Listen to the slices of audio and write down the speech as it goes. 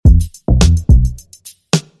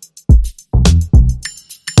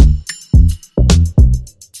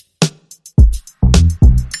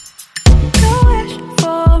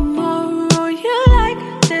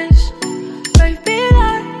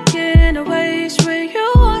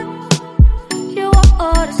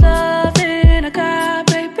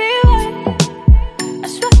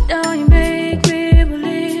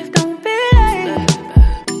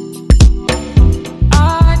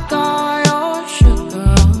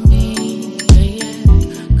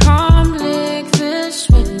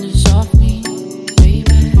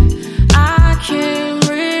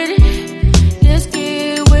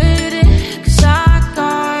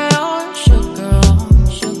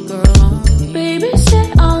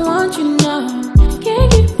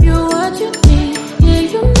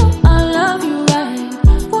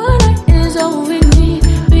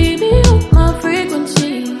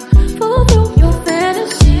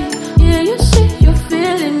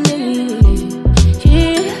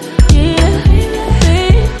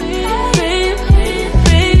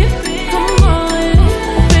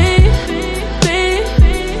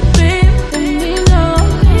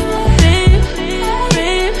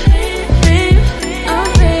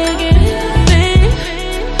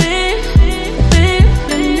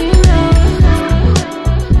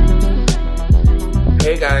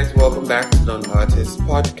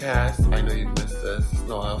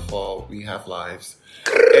have lives.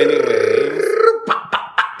 Anyways.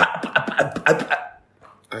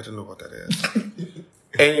 I don't know what that is.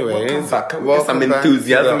 Anyways. Welcome some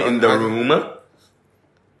enthusiasm in the room.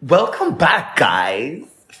 Welcome back, guys.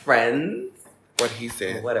 Friends. What he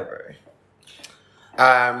said. Whatever.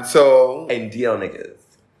 So. And DL niggas.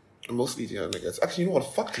 Mostly DL niggas. Actually, you know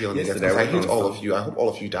what? Fuck DL niggas. Yesterday, Because I hate all of you. I hope all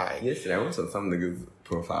of you die. Yesterday, I went on some nigga's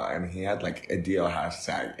profile and he had like a DL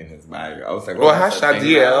hashtag in his bio. I was like, well, hashtag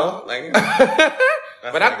DL. Like,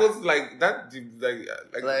 but that goes like that.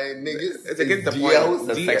 Like niggas. It's against the DL point.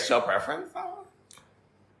 the sexual preference.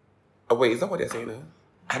 Oh wait, is that what they're saying now?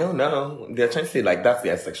 I don't know. They're trying to say like that's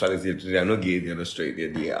their sexuality. They're not gay. They're not straight. They're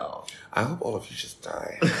DL. I hope all of you just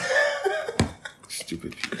die.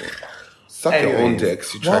 Stupid people. Suck your own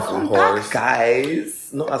dicks, you trifling whores.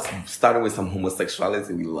 Guys. Not us starting with some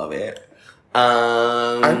homosexuality. We love it.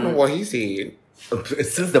 I don't know what he said.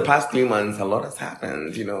 Since the past 3 months, a lot has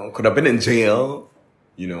happened. You know, could have been in jail.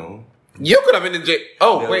 You know, you could have been in jail.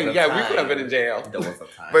 Oh there wait, yeah, we could have been in jail. There was a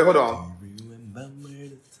time. Wait, hold on.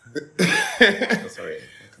 Oh, sorry.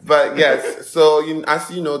 But yes, so as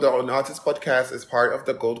you know, the On Artist podcast is part of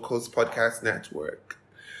the Gold Coast Podcast Network.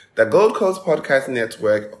 The Gold Coast Podcast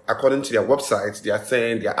Network, according to their website, they are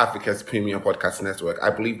saying they are Africa's premium podcast network. I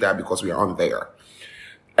believe that because we are on there.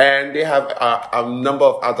 And they have a number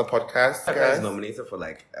of other podcasts. Africa is nominated for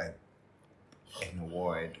like an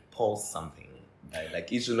award, Pulse something.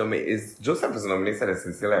 Like each is Joseph is nominated and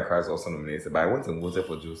Cecilia Carr is also nominated. But I went and voted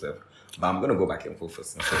for Joseph. But I'm gonna go back and vote for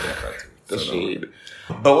Cecilia Carr too. The shade.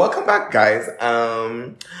 But welcome back, guys.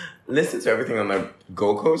 Listen to everything on the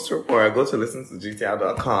Gold Coast Report. Go to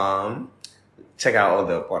listen2gtr.com. Check out all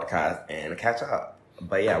the podcasts and catch up.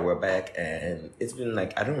 But yeah, we're back and it's been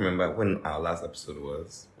like, I don't remember when our last episode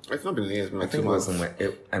was. It's not been years, it's been like I think 2 months. It was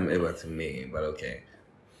somewhere, it was in May, but okay.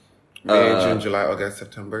 May, June, July, August,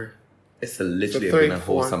 September. It's literally so been a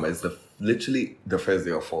whole 4. summer. It's literally the first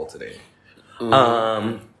day of fall today.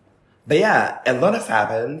 Mm. But yeah, a lot has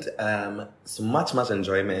happened. So much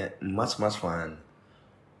enjoyment, much fun,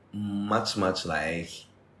 much like,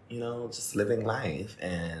 you know, just living life,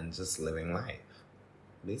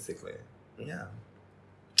 basically. Yeah.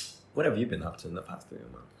 What have you been up to in the past 3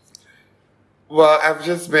 months? Well, I've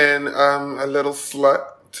just been a little slut,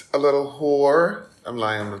 a little whore. I'm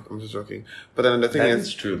lying. I'm just joking. But then the thing That is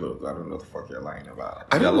is true though. I don't know what the fuck you're lying about.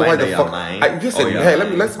 I don't know why the fuck.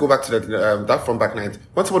 Let's go back to that from back night.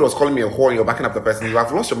 When somebody was calling me a whore and you're backing up the person, you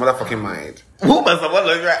have lost your motherfucking mind. Who must have lost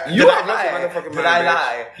that? You have lost your motherfucking mind. Did I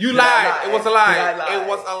lie? You lied. It was a lie. It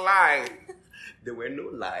was a lie. There were no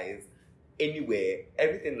lies. Anyway,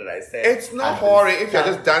 everything that I said. It's not horny if you're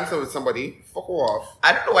just dancing with somebody. Fuck off.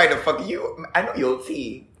 I don't know why the fuck you. I know your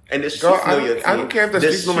tea. And the streets Girl, know your tea. I don't care if the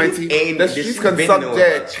streets know my tea. The streets can been suck know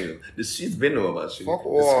dick. about you. The streets been know about you. Fuck the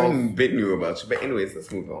off. streets been know about you. But anyways,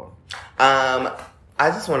 let's move on. I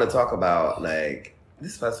just want to talk about like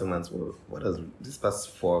this past 2 months. This past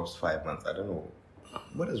 4 or 5 months? I don't know.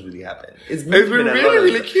 What has really happened? It's been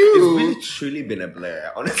really cute. It's really truly been a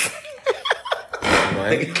blur, honestly.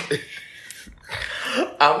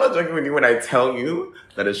 I'm not joking with you when I tell you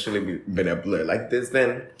that it's truly been a blur. Like there's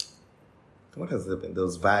been, what has it been? There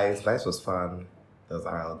was Vice. Vice was fun. There was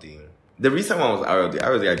RLD. The recent one was RLD.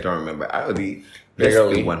 RLD I don't remember. RLD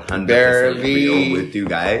barely 100% real with you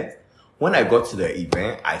guys. When I got to the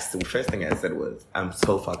event, first thing I said was, I'm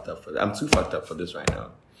too fucked up for this right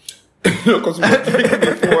now. Because we were drinking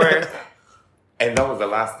before. And that was the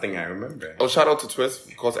last thing I remember. Oh, shout out to Twist,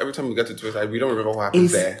 because every time we get to Twist, we don't remember what happened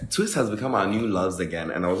there. Twist has become our new loves again.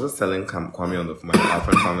 And I was just telling Kwame on our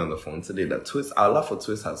friend Kwame on the phone today that our love for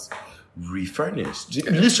Twist has refurnished.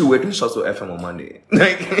 Literally, we're doing shots with FM on Monday. Oh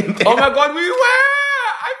my God, we were!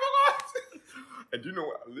 I forgot! And you know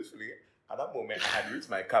what? Literally, at that moment, I had reached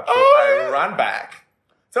my cap, so I ran back.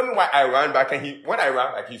 Tell me why I ran back, and when I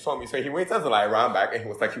ran back, he saw me, so he waited until I ran back, and he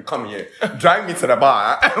was like, "You come here, drive me to the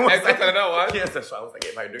bar." I was exactly that one. Yes, so I was like,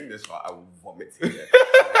 "If I'm doing this shot, I will vomit here."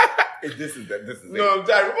 This is it. No,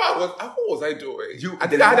 I remember what was I doing? I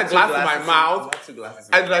had a glass in my mouth,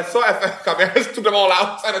 and I saw FF come, I just took them all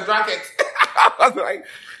out and I drank it. I was like,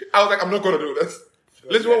 I'm not gonna do this.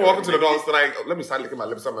 Literally, when we walked into the door, I was like, let me start licking my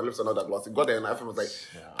lips, and my lips are not that glossy. Got there, and FM was like,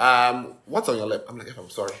 what's on your lip? I'm like, FM,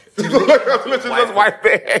 sorry. I'm literally just wipe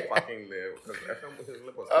it. Fucking lip. His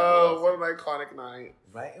lip was what an iconic night.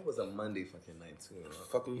 Right? It was a Monday fucking night, too.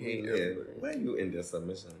 Fucking hate it. Where are you in their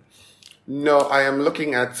submission? No, I am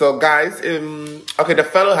looking at, so guys, okay, the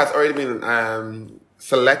fellow has already been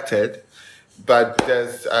selected, but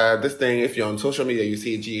there's this thing, if you're on social media, you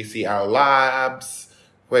see GACR Labs,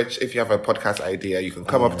 which if you have a podcast idea, you can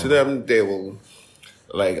come up to them. They will,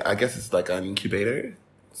 like, I guess it's like an incubator.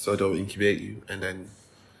 So they'll incubate you, and then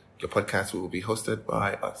your podcast will be hosted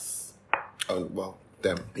by us. Well,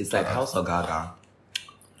 them. It's like House of Gaga.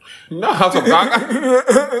 No, House of Gaga.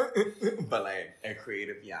 But like a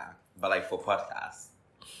creative, but like for podcasts.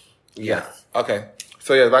 Yes. Okay.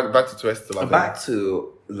 So yeah, back to Twist. Back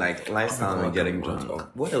to like lifestyle and getting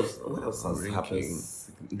drunk. What else has happened?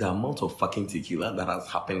 The amount of fucking tequila that has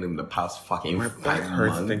happened in the past fucking 5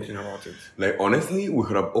 months. Thinking about it. Like honestly, we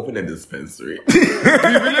could have opened a dispensary. We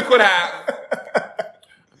really could have.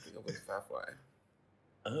 I'm thinking of fat fly.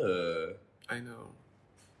 I know.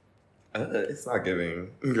 It's not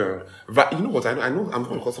giving. Girl. But you know what? I know I'm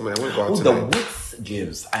going to call somebody. I want to go out tonight. The Woods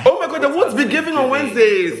gives. Oh my God, the Woods be giving on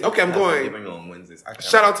Wednesdays. Okay, I'm going. Giving on Wednesdays.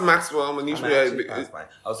 Shout out to Maxwell. I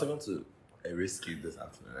was talking to a Risky this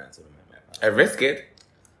afternoon. I told him a Risky?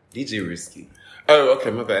 DJ Risky. Oh,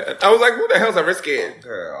 okay, my bad. I was like, who the hell's a Risky?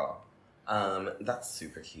 Girl. That's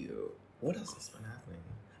super cute. What else has been happening?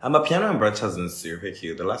 A piano and brunch has been super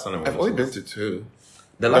cute. The last one I've only been to 2.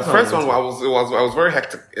 The first one I was very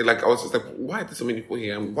hectic. Like I was just like, why are there so many people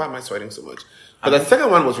here? And why am I sweating so much? But the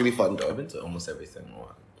second one was really fun though. I've been to almost every second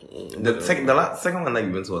one. The second one that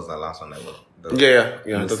you went to was the last one that was. Yeah.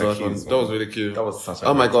 That was really cute. That was such a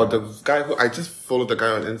Oh my God, the guy who I just followed the guy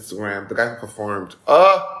on Instagram, the guy who performed.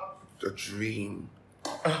 A dream.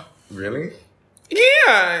 Really?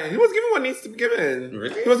 Yeah, he was giving what needs to be given.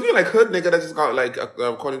 Really? He was giving like hood nigga that just got like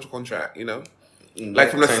according to contract, you know? Like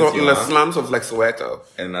from the slums of like Soweto.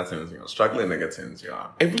 And that's anything else. Struggling nigga turns you on.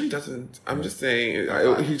 It really doesn't. I'm just saying,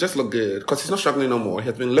 he just looked good. Because he's not struggling no more. He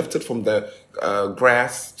has been lifted from the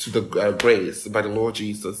grass to the grace by the Lord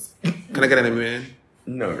Jesus. Can I get an amen?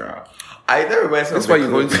 No, girl. I never went to. That's why you're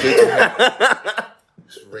going straight to heaven.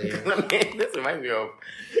 This reminds me of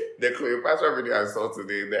the Cleopatra video I saw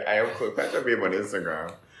today. I am Cleopatra babe on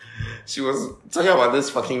Instagram. She was talking about this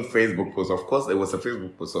fucking Facebook post. Of course, it was a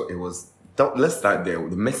Facebook post, so it was. Let's start there.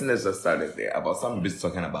 The messengers just started there about some bitch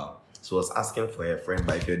talking about. She was asking for her friend,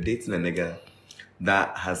 but if you're dating a nigga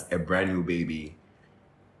that has a brand new baby,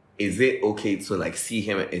 is it okay to like see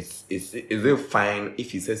him? Is it fine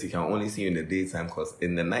if he says he can only see you in the daytime? Because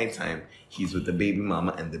in the nighttime he's with the baby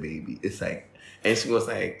mama and the baby. It's like, and she was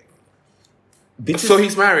like, bitches, so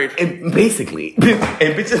he's married, and basically,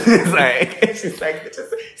 and bitches is like, and she's like,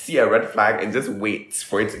 bitches see a red flag and just wait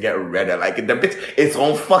for it to get redder. Like the bitch is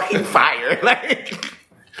on fucking fire. Like,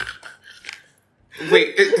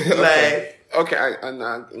 wait, like. Okay, I'm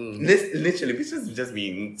not. Literally, bitches just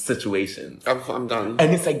being situations. I'm done.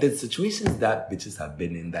 And it's like the situations that bitches have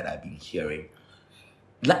been in that I've been hearing.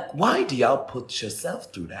 Like, why do y'all put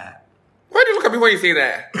yourself through that? Why do you look at me when you say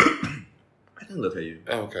that? I didn't look at you.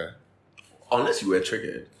 Oh, okay. Unless you were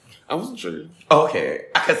triggered. I wasn't triggered. Okay,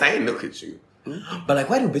 because I didn't look at you. Mm-hmm. But like,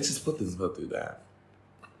 why do bitches put themselves through that?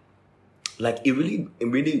 Like, it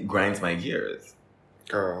really grinds my gears.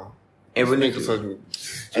 Girl. It really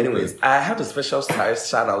Anyways, I have a special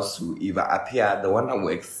shout out to Eva Apia, the one that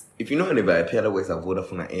works. If you know Eva Apia that works at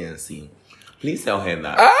Vodafone and ANC, please tell her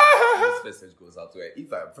that this message goes out to her.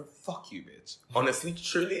 Eva, fuck you, bitch. Honestly,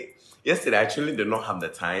 truly, yesterday I truly did not have the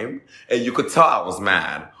time, and you could tell I was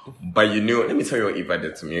mad. But you knew. Let me tell you what Eva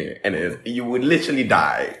did to me, and you would literally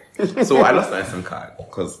die. So I lost my SIM card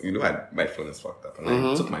because you know my phone is fucked up, and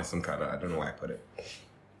I took my SIM card out. I don't know where I put it.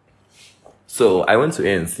 So I went to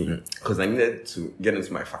ANC because I needed to get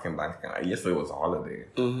into my fucking bank account. Yesterday was a holiday.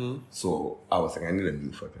 Mm-hmm. So I was like, I need a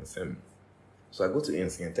new fucking SIM. So I go to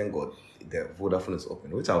ANC and thank God the Vodafone is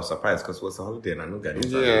open, which I was surprised because it was a holiday and I know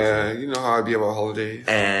Ghanaians. Yeah, you know how I be about holidays.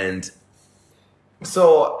 And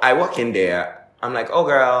so I walk in there. I'm like, oh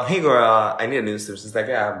girl, hey girl, I need a new SIM. She's like,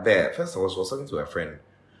 yeah, I bet. First of all, she was talking to a friend,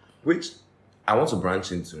 which I want to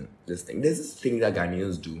branch into this thing. There's this thing that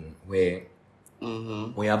Ghanaians do where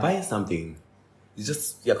when you're buying something,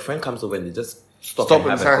 your friend comes over and they just stop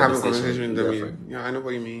and start having a conversation with your friend. Yeah, I know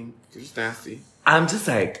what you mean. It's just nasty. I'm just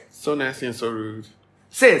like, so nasty and so rude.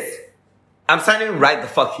 Sis, I'm standing right the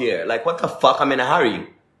fuck here. Like, what the fuck? I'm in a hurry.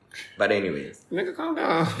 But anyways, nigga, calm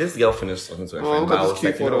down. This girl finished talking to her friend. But I was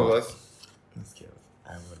like, photo of us. This girl,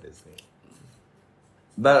 I remember this thing.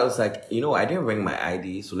 But I was like, I didn't bring my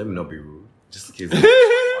ID, so let me not be rude, just in case.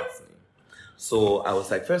 So I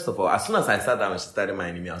was like, first of all, as soon as I sat down and she started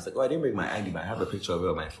minding me, I was like, oh, I didn't bring my ID, but I have a picture of it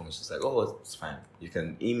on my phone. She's like, oh, it's fine. You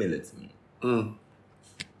can email it to me. I'm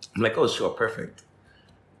like, oh, sure, perfect.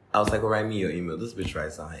 I was like, oh, write me your email. This bitch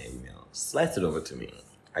writes down her email. Slides it over to me.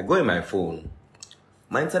 I go in my phone.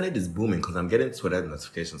 My internet is booming because I'm getting Twitter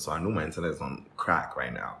notifications, so I know my internet is on crack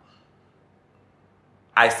right now.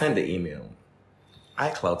 I send the email.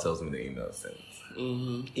 iCloud tells me the email is sent.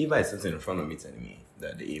 Eva is sitting in front of me telling me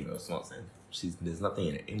that the email is not sent. There's nothing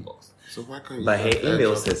in her inbox. So why can't you? But her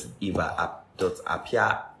email says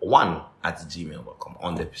eva.apia1@gmail.com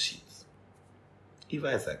on the sheets. Eva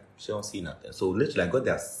is like, she don't see nothing. So literally, I got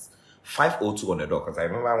there 5:02 on the door because I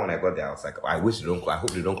remember when I got there, I was like, I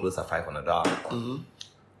hope they don't close at 5 on the door. Mm-hmm.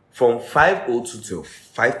 From 5:02 to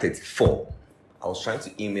 5:34, I was trying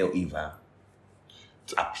to email Eva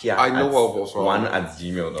to appear. I know what was wrong.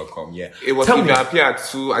 1@gmail.com. Yeah, it was Eva appear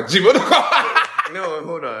 2@gmail.com. No,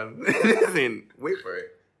 hold on. Listen, wait for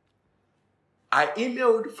it. I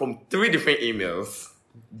emailed from 3 different emails.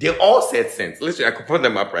 They all said sent. Literally, I could put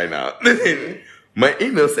them up right now. Listen, my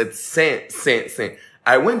email said sent.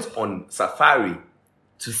 I went on Safari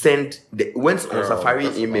to send. Safari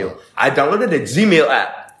email. I downloaded the Gmail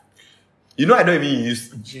app. You know, I don't even use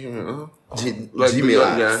Gmail. Gmail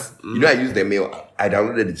apps. Yeah. You know, I use the mail app. I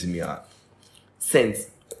downloaded the Gmail app. Sent.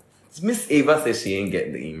 Miss Ava said she ain't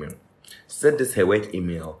getting the email. She said this her work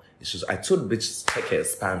email. I told the bitch to check her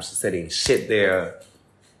spam. She said ain't shit there.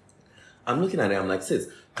 I'm looking at it. I'm like, sis,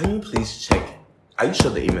 can you please check? Are you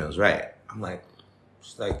sure the email's right? I'm like,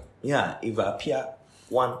 she's like, yeah, Eva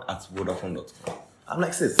appear1@vodafone.com. I'm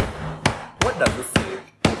like, sis, what does this say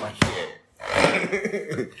over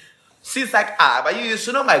here? She's like, but you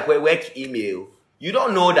should know my work email. You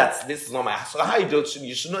don't know that this is not my. So how you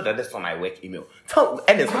should know that this is not my work email. When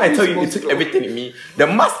I tell you, it took everything in me. The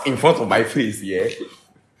mask in front of my face, yeah,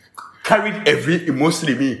 carried every emotion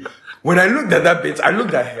in me. When I looked at that bitch, I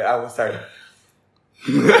looked at her. I was like,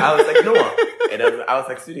 you know what? I was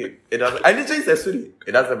like, sweetie, it doesn't. I literally said, sweetie,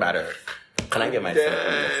 it doesn't matter. Can I get myself?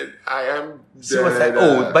 Dead. I am. She was like,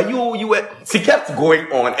 oh, but you were. She kept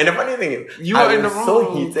going on, and the funny thing is, you were in the wrong.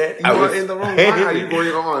 So heated. You were in the wrong. Why are you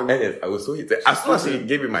going on? Yes, I was so heated. As soon as she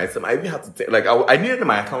gave me my SIM, I even had to take. Like, I needed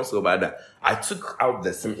my account so bad that I took out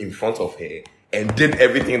the SIM in front of her and did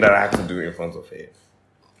everything that I had to do in front of her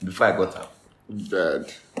before I got up. Dead.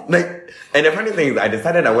 Like, and the funny thing is, I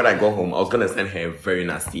decided that when I go home, I was gonna send her a very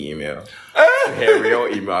nasty email, her real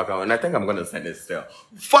email account, and I think I'm gonna send it still.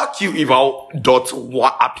 Fuck you,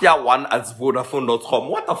 Eva.appear1@vodafone.com.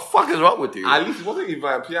 What the fuck is wrong with you? At least it wasn't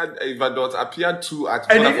Eva.appear2@vodafone.com.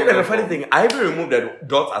 And even the funny thing, I even removed the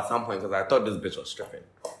dot at some point because I thought this bitch was stripping.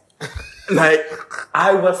 Like,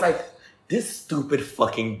 I was like, this stupid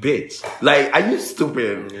fucking bitch. Like, are you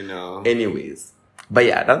stupid? You know. Anyways. But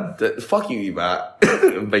yeah, fuck you, Eva.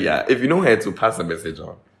 But yeah, if you know her to pass a message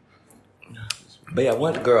on. But yeah,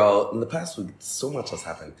 what girl, in the past week, so much has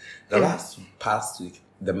happened. Past week,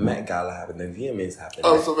 the Met Gala happened, the VMAs happened.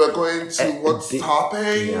 Oh, so we're going to what's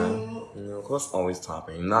topping? Yeah, of course, always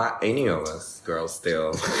topping. Not any of us, girls,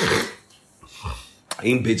 still.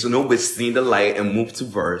 No bitch seen the light and moved to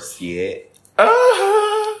verse yet.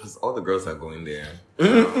 Because all the girls are going there.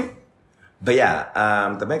 But yeah,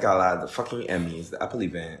 the Met Gala, the fucking Emmys, the Apple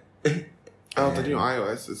event. The new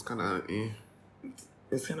iOS is kind of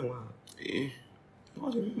It's kind of wild.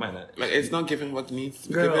 What do you mean by that? Like, it's not giving what needs to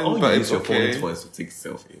be Girl, given, all but you it's use your okay. phone to take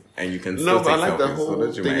selfie. And you can No, still but take I like the selfies, whole so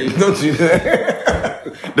don't you thing. mind?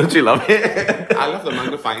 Don't you love it? I love the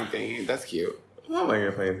magnifying thing. That's cute. What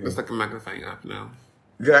magnifying thing? It's like a magnifying app now.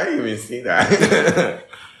 Girl, I didn't even see that.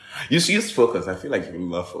 You should use Focus. I feel like you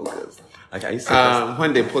love Focus. Like, I used to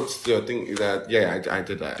when they put your thing that I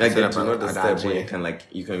did that. like, I do you know the step where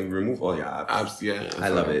you can remove all your apps? Yeah. I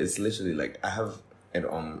love it. It's literally like, I have it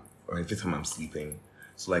on every time I'm sleeping.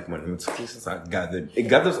 So like, when notifications are gathered, it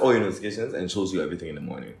gathers all your notifications and shows you everything in the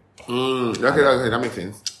morning. Okay, that makes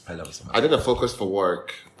sense. I love it so much. I did a Focus for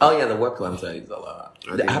work. Oh yeah, the work ones I use a lot.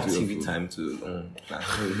 I have TV time too.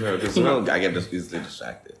 Because I get just easily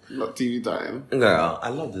distracted. Not TV time. Girl, I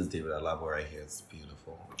love this David Alabo right here. It's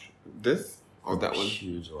beautiful. This or that one?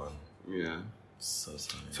 Huge one. Yeah. So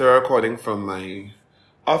stunning. So we're recording from my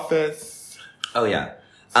office. Oh yeah.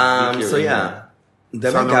 So yeah.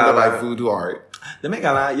 The Met Gala by Gala. Voodoo Art. The Met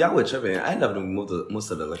Gala, y'all were tripping. I loved most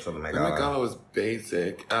of the looks of the Met The Gala. Met Gala was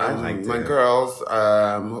basic. I liked my it. girls,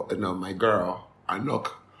 my girl,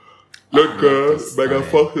 look good. Mega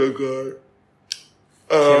fuck your girl.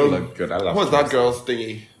 Kim looked good. I love What was that girl's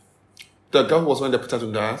thingy? The girl who was wearing the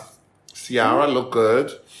potato dust. Ciara looked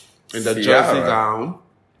good in the jersey gown.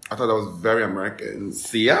 I thought that was very American.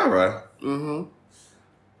 Ciara? Mm-hmm.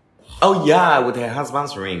 Oh yeah, with her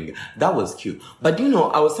husband's ring. That was cute. But you know,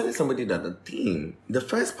 I was telling somebody that the theme, the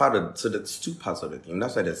first part of, so there's 2 parts of the theme.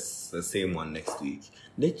 That's why there's the same one next week.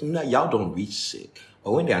 Y'all don't reach shit.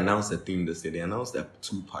 But when they announced the theme this year, they announced a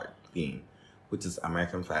 2-part theme, which is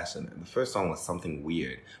American fashion. And the first one was something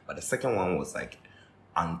weird, but the second one was like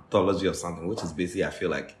anthology of something, which is basically, I feel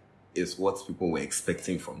like, is what people were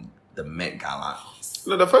expecting from the Met Gala.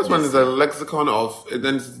 No, the first one is a lexicon of,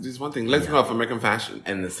 then this one thing, lexicon of American fashion.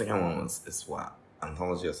 And the second one is what?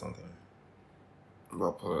 Anthology or something?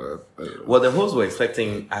 Well, the hosts were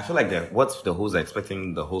expecting, I feel like what the hosts are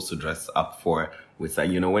expecting the hosts to dress up for was like,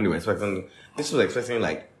 when they were expecting, this was expecting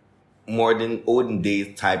like modern, olden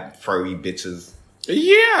days type furry bitches.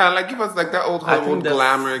 Yeah, like give us like that old Hollywood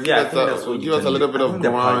glamour. Give us a little bit of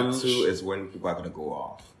grunge. Part 2 is when people are going to go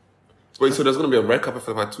off. Wait, so there's going to be a red carpet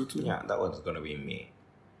for part 2 too? Yeah, that one's going to be May.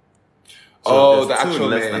 So the actual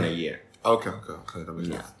less than a year. Okay. That makes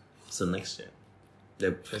sense. So next year.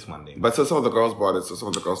 The first Monday. But so some of the girls bought it, so some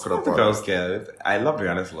of the girls could have bought it. The girls get it. I love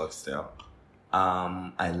Rihanna's look still.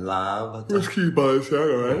 I love... Let's keep by his head,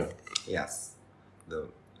 right? Yes.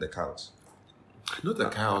 The couch. Not the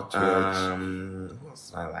couch, Who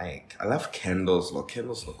else do I like? I love Kendall's look.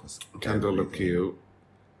 Kendall looked cute.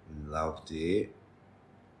 Loved it.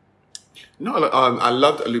 No, I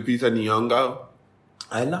loved Lupita Nyong'o.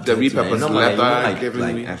 I love the repurposed leather.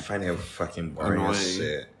 I find her fucking boring as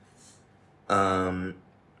shit. I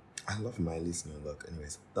love Miley's new look.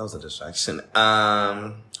 Anyways, that was a distraction.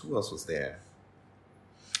 Who else was there?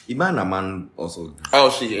 Iman Aman also. Oh,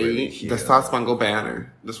 she ate the Star Spangled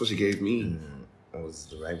Banner. That's what she gave me. I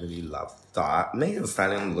really loved that. Megan Thee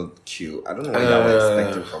Stallion looked cute. I don't know what I was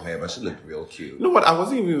expecting from her, but she looked real cute. You know what? I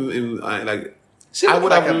wasn't even like. I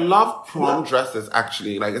would have loved prom dresses.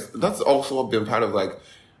 Actually, like that's also been part of like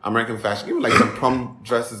American fashion. Give me like some prom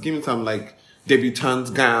dresses. Give me some like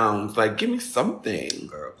debutante gowns. Like, give me something.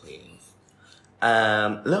 Girl, please.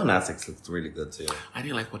 Lil Nas X looked really good too. I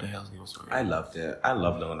didn't like what the hell he was wearing. I loved it. I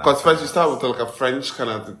love Lil Nas X. Because first you start with like a French kind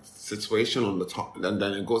of situation on the top, and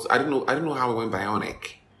then it goes. I don't know how it went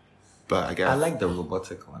bionic, but I guess I like the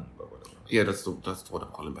robotic one. But whatever. Yeah, that's what I'm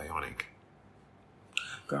calling bionic.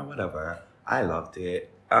 Girl, whatever. I loved it.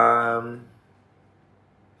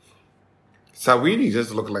 Saweetie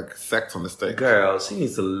just looked like sex on the stage. Girl, she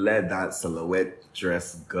needs to let that silhouette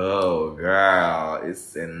dress go. Girl,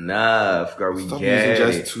 it's enough. Girl, we Stop get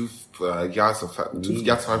using it. just two yards of like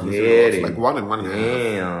 1.5.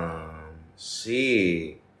 Damn.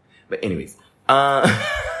 Shit. But anyways,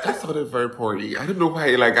 that sounded very poorly. I don't know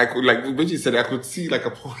why. Like I could, like when she said it, I could see like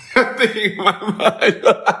a porn thing in my mind.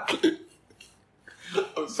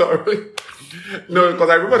 I'm sorry. No, because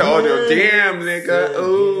I remember the audio. Damn, nigga.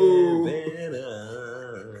 Ooh.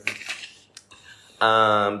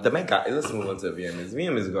 The Met Gala. Let's move on to VMAs.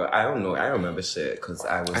 VMAs, girl. I don't know. I don't remember shit because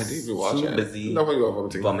I was too busy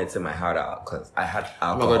vomiting my heart out because I had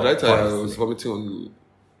alcohol. Oh my God, I was vomiting on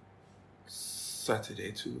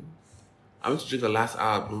Saturday too. I went to drink the last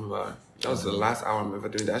hour. Remember, that was the last hour I'm ever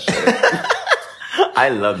doing that shit. I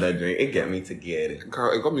love that drink. It got me together.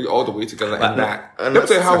 Girl, it got me all the way together and back. Let me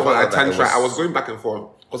tell you how I tantra. I was going back and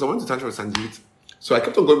forth because I went to tantra with Sanjeet. So I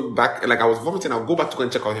kept on going back. Like I was vomiting. I'll go back to go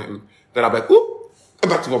and check on him. Then I'm like, ooh. I'm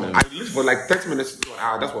back to vomit. I lived for like 30 minutes to an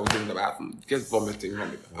hour. That's what I was doing in the bathroom. Just vomiting. I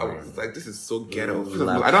was like, this is so ghetto.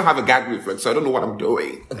 I don't have a gag reflex, so I don't know what I'm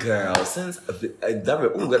doing. Girl, since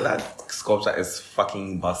that sculpture is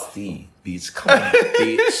fucking busty, bitch. Come on,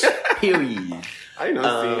 bitch. Period. I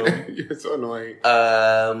know, you're so annoying.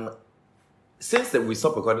 Since we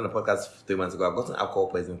stopped recording the podcast 3 months ago, I've gotten alcohol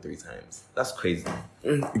poisoning 3 times. That's crazy.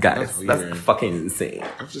 Guys, that's fucking insane.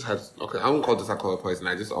 I've just had, I won't call this alcohol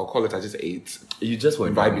poisoning. I'll call it, I just ate. You just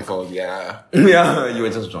went right before, yeah. Yeah, you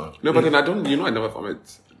were just drunk. No, but then I never vomit.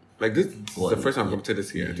 Like this is the first time I've vomited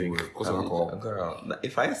this year, I think. Because of alcohol. Girl,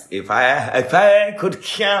 if I could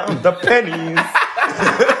count the pennies.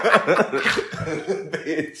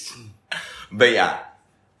 Bitch. But yeah,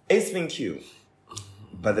 it's been cute.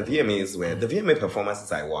 But the VMA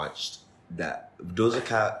performances I watched, that Doja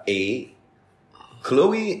Cat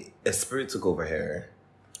Chloe Esprit took over her.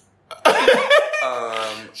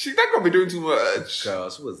 She not gonna be doing too much. Girl,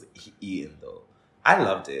 she was eating though. I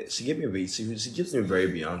loved it. She gives me very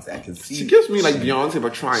Beyonce. I can see. She gives me like Beyonce,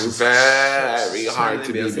 but trying very hard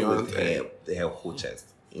to be Beyonce. With her whole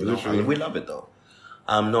chest. You know, I mean, we love it though.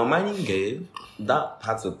 Normani gave that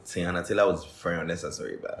part of Tiana Taylor was very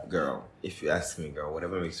unnecessary, but girl, if you ask me, girl,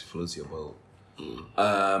 whatever makes you float your boat.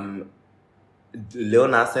 Lil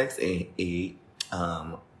Nas X Lil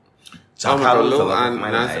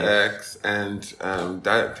Nas X and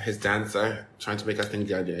that his dancer trying to make us think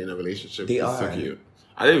they're in a relationship. They are so cute.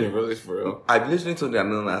 I didn't even realize for real. I literally told you that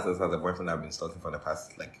Lil Nas X has a boyfriend I've been stalking for the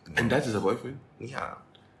past And that is a boyfriend? Yeah.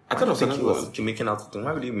 I thought it was making out with him.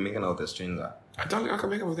 Why would you be making out with a stranger? I don't think I can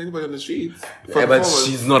make out with anybody on the streets. Yeah, but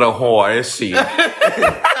she's not a whore, is she? For a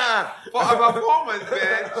performance,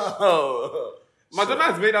 bitch. Oh. Madonna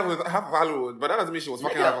has made out with half of Hollywood, but that doesn't mean she was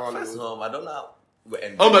fucking half of Hollywood. First of all, Madonna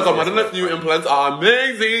Oh my god, Madonna's new implants are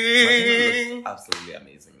amazing. Absolutely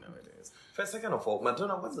amazing nowadays. First, second of all,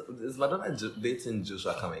 Madonna, is Madonna dating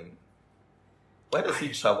Joshua coming? Why does he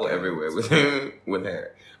travel everywhere with her?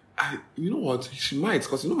 You know what? She might,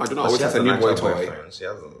 because Madonna always has a new boyfriend. She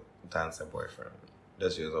has a dancer boyfriend.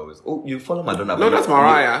 That she is always. Oh, you follow Madonna? No, that's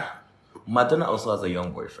Mariah. Madonna also has a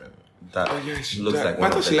young boyfriend. That she looks like. I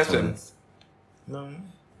thought she left him. No,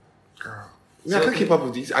 girl. I can't keep up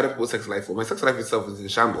with these other people's sex life. My sex life itself is in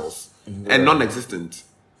shambles and non-existent.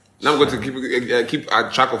 Now I'm going to keep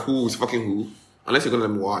track of who's fucking who. Unless you're going to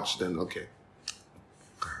let me watch, then okay.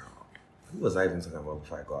 Girl, who was I even talking about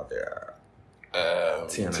before I got there?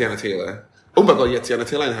 Tiana Taylor. Oh my god, yeah, Tiana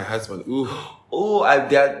Taylor and her husband. Ooh. Oh,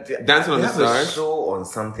 they're Dancing on the Stars. They have a show on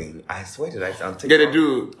something. I swear to I'm TikTok. Yeah, they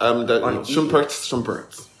do. The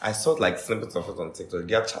Schumpertz. I saw like snippets of it on TikTok.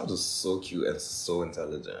 Their child is so cute and so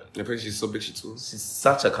intelligent. I think she's so bitchy too. She's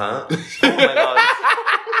such a cunt. Oh my god.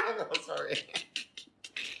 I'm sorry.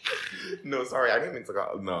 No, sorry. I didn't mean to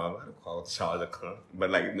call. No, I'm not gonna call child a cunt. But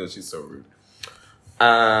like, no, she's so rude.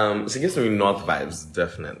 She gives me North vibes,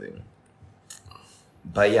 definitely.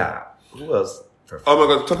 But yeah, who else? Oh my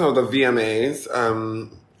god, talking about the VMAs.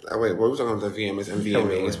 Wait, what were we talking about? The VMAs and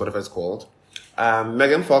VMAs, whatever it's called.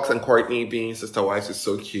 Megan Fox and Courtney being sister wives is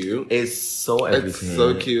so cute. It's so everything. It's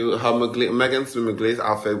so cute. How Megan's Muglay's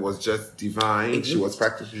outfit was just divine. She was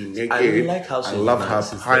practically naked. I really like how she love her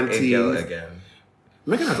panties again.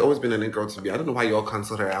 Megan has always been an it girl to me. I don't know why you all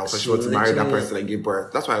cancelled her out. So she wants to marry that person and give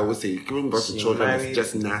birth. That's why I always say giving birth to children is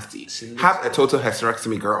just nasty. Have a total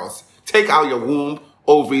hysterectomy, girls. Take out your womb,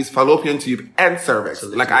 ovaries, fallopian tube, and cervix,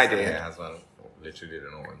 like I did. As well. Literally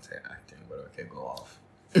didn't know what to acting, but okay, go off.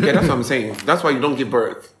 Yeah, that's what I'm saying. That's why you don't give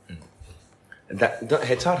birth.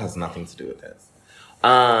 Her child has nothing to do with this.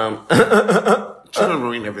 Children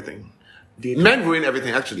ruin everything. Men ruin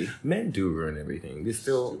everything, actually. Men do ruin everything. They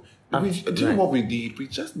still... do you know what we need? We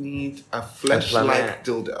just need a flesh-like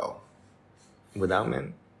dildo. Without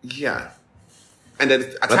men? Yeah. And then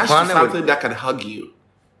attached to something that can hug you.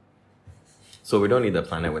 So we don't need a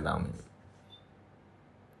planet without men.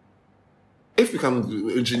 If we can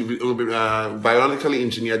biologically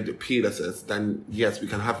engineer the penises, then yes, we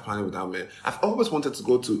can have a planet without men. I've always wanted to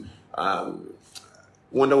go to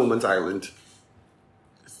Wonder Woman's Island.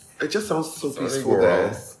 It just sounds so peaceful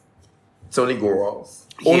there. It's only girls.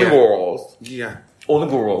 Yeah. Only girls. Yeah. Only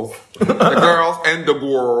girls. The girls and the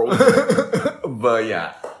girls. But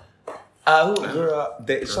yeah.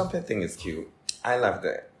 The champagne thing is cute. I love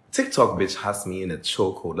that. TikTok bitch has me in a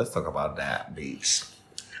chokehold. Let's talk about that, bitch.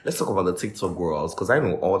 Let's talk about the TikTok girls, because I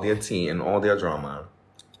know all their tea and all their drama.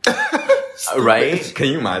 Right? Can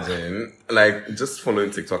you imagine? Like, just following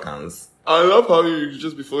TikTok accounts. I love how you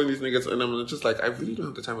just be following these niggas, and I'm just like, I really don't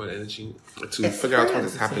have the time or energy to figure out what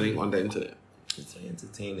is happening on the internet. It's very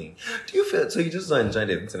entertaining. Do you feel, so you just don't enjoy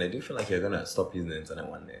the internet? Do you feel like you're going to stop using the internet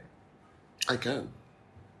one day? I can.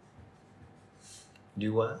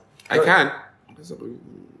 You what? I can.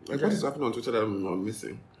 Like, what is happening on Twitter that I'm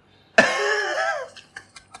missing?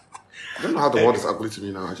 I don't know how the world is ugly to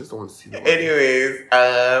me now. I just don't want to see the world. Anyways,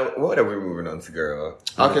 what are we moving on to, girl?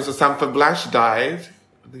 Okay, so Sanford Blanche died.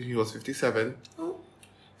 I think he was 57. Oh.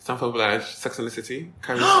 Sanford Blanche, Sex and the City.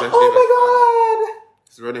 Oh my god!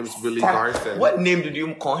 His real name is Willie Garson. What name did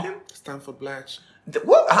you call him? Stanford Blanche.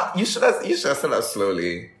 What? You should have said that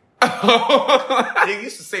slowly. You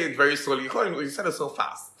used to say it very slowly. You said it so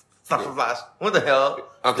fast. Stanford Blanche. What the hell?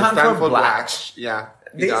 Okay, Stanford Blanche. Yeah,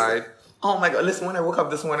 he died. Oh my god! Listen, when I woke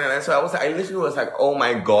up this morning, I literally was like, "Oh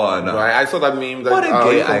my god!" Right? I saw that meme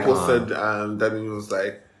that posted. That meme was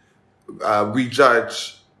like, "We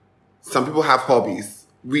judge. Some people have hobbies.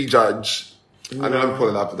 We judge." I don't know if I pull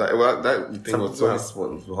it up. That thing was so.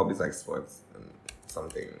 Sports, hobbies like sports and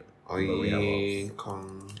something.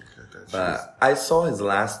 But I saw his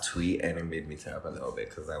last tweet and it made me tear up a little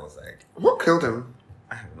bit because I was like, "What killed him?"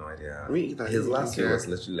 I have no idea. His last tweet was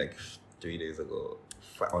literally like 3 days ago.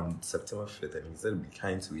 On September 5th, and he said, "Be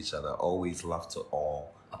kind to each other, always love to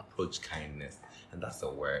all, approach kindness." And that's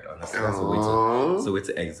a word, honestly. That's a way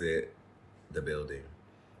to exit the building.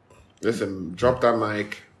 Listen, drop that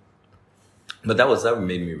mic. But that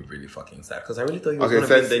made me really fucking sad because I really thought he was going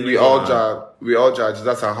to be the we all judge.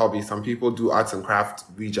 That's our hobby. Some people do arts and craft.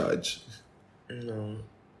 We judge. No,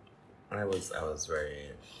 I was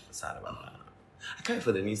very sad about that. I can't wait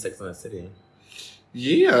for the new Sex and the City.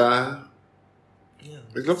 Yeah. Yeah,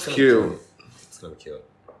 it looks cute. It's gonna be cute.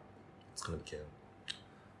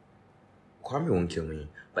 Kwame won't kill me.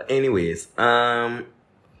 But anyways, what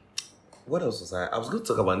else was I was going to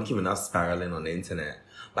talk about Nicki Minaj spiraling on the internet,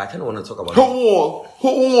 but I kind of want to talk about Who?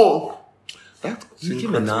 Nicki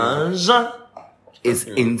Minaj. is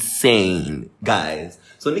insane, guys.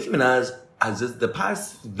 So Nicki Minaj has just, the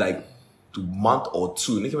past, like, month or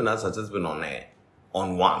two, Nicki Minaj has just been on there.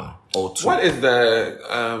 On one or two. What is the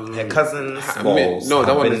her cousin's balls? No,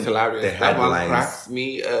 that one is hilarious. That one headlines cracks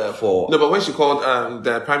me for no, but when she called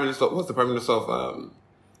the prime minister, what's the prime minister of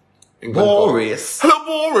England? Boris. Hello,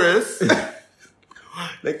 Boris.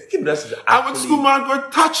 Like, I went to school,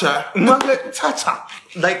 Margaret Thatcher. Margaret Thatcher.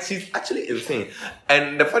 Like, she's actually insane.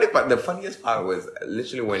 And the funniest part was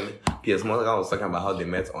literally when Piers Morgan was talking about how they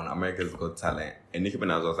met on America's Got Talent. And Nicki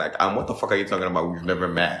Minaj was like, what the fuck are you talking about? We've never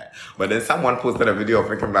met. But then someone posted a video of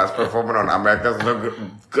Nicki Minaj performing on America's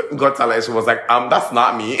Got Talent. She was like, that's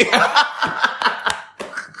not me. Nicki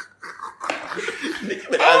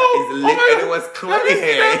Minaj is lit and it was curly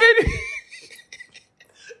hair.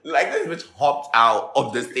 Like, this bitch hopped out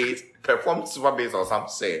of the stage, performed super bass or some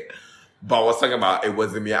shit. But I was talking about, it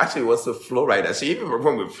wasn't me. Actually, it was a Flow Rider. She even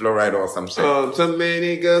performed with Flow Rider or some shit. So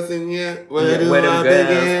many girls in here. Where do I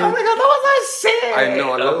begin? Oh my god, that was that shit. I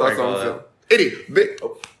know, I love that song. Eddie,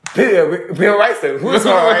 Bill Ricer. Who's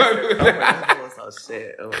Bill Ricer? Oh my god, that was that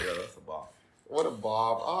shit. Oh my god, that's a bob. What a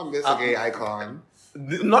bob. Oh, I miss a gay icon.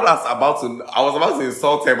 Not as I was about to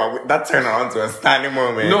insult him, but that turned around to a standing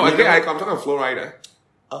moment. No, a gay icon. I'm talking Flow Rider.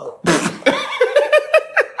 Oh.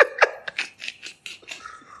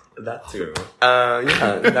 That too.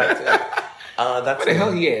 Yeah, that too. What the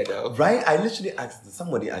hell he had though? Right? I literally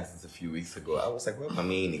somebody asked this a few weeks ago. I was like, where's my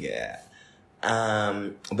main nigga at?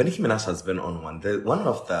 But Nicki Minaj has been on one. One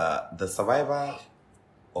of the survivor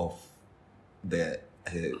of the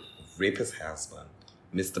rapist husband,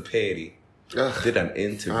 Mr. Petty, did an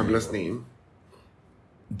interview. Fabulous name.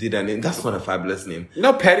 That's not a fabulous name.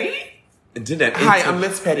 No, Petty? Did an interview. Hi, I'm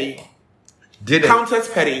Miss Petty. Countess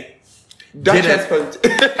Petty. Duchess Petty.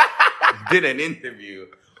 Did an interview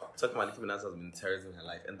talking about Nicki Minaj has been terrorizing her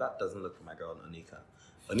life, and that doesn't look for my girl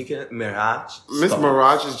Onika Mirage. Miss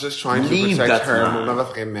Mirage is just trying to protect her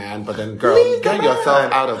motherfucking man, but then girl, get yourself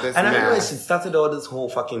out of this. And I remember she started all this whole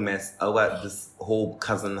fucking mess about this whole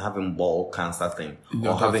cousin having ball cancer thing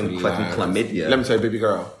or having fucking chlamydia. Let me tell you, baby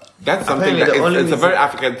girl. That's something it's a very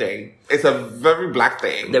African thing. It's a very black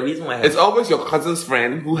thing. The reason why it's always your cousin's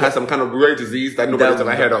friend who has some kind of rare disease that nobody's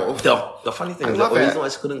ever heard of. The funny thing is the only reason why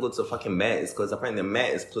she couldn't go to fucking Met is because apparently the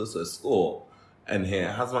Met is close to a school and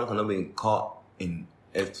her husband cannot be caught in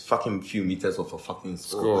a fucking few meters of a fucking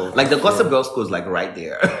school. Like the Gossip Girl school is like right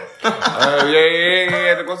there. Oh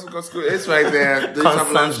yeah. The Gossip Girl school is right there.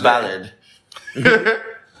 Constance Ballard.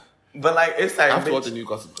 But like, it's like I have to watch the new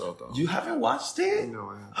Gossip Girl though. You haven't watched it? No,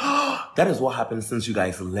 I haven't. That is what happened since you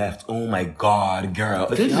guys left. Oh my god, girl!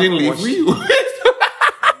 They didn't leave you.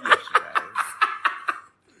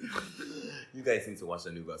 You guys need to watch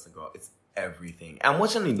the new Gossip Girl. It's everything. I'm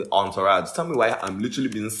watching the Entourage. Tell me why I'm literally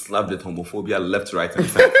being slapped with homophobia left, right, and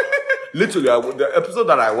center. Literally, the episode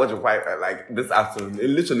that I watched like this afternoon,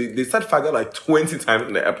 they said faggot like 20 times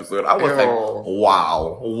in the episode. I was like,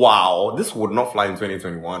 wow, this would not fly in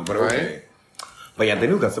 2021, but okay. Right? But yeah, the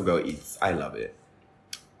new Gossip Girl eats. I love it.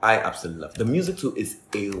 I absolutely love it. The music too is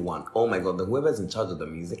A1. Oh my god, whoever's in charge of the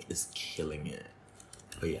music is killing it.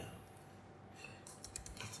 But yeah,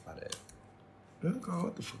 that's about it. Oh god,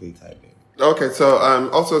 what the fuck are you typing? Okay, so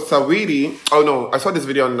also Saweetie. Oh no, I saw this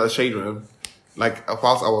video on the Shade Room. Like,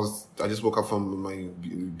 whilst I just woke up from my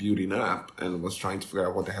beauty nap and was trying to figure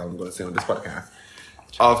out what the hell I'm going to say on this podcast.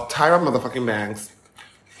 Of Tyra motherfucking Banks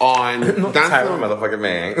on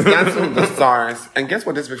Dancing with the Stars. And guess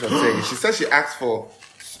what this bitch was saying? She said she asked for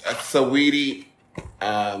Saweetie...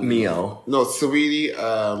 Saweetie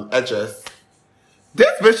Edges.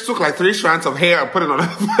 This bitch took like 3 strands of hair and put it on the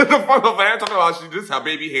front of her hair talking about this is her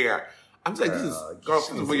baby hair. I'm just like, this is... Girl,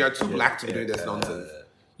 you're too black to be doing this nonsense.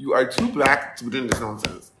 You are too black to be doing this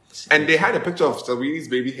nonsense. And they had a picture of Saweetie's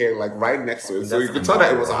baby hair like right next to it. So you could tell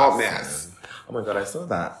that it was a hot mess. Oh my god, I saw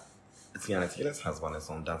that. Tiana Taylor's husband is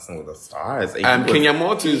on Dancing with the Stars. Kenya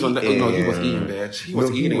Moore too is on that. No, he was eating there. He was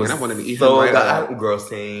eating and I wanted to eat him right that girl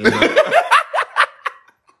saying... I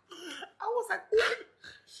was like, what?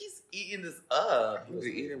 He's eating this up. He was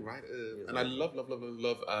eating right up. And I love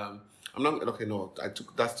I'm not okay. No,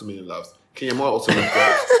 that's too many loves. Kenya Moore also looked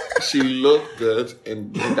good. She looked good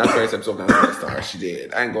in that first episode of Dancing with the Stars. She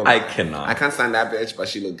did. I ain't gonna. I cannot. I can't stand that bitch, but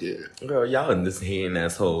she looked good. Girl, y'all in this hating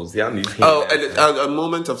assholes. Y'all need hating. And a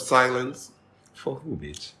moment of silence for who,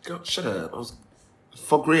 bitch? Girl, shut up.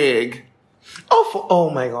 For Greg.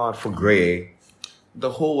 Oh my god, for Greg, the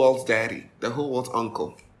whole world's daddy, the whole world's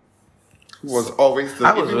uncle. Was always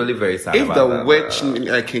I was really very sad about that. If the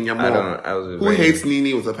witch Kenya Moore, who hates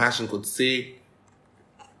Nene with a passion, could say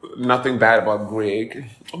nothing bad about Greg.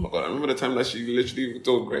 Oh my god, I remember the time that she literally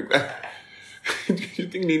told Greg that Do you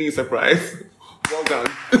think Nene is surprised? Well done.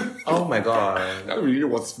 Oh my god. That video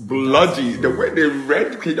was bloody. The way they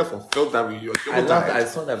red cleaned up for filth that video. I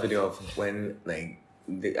saw that video of when, like,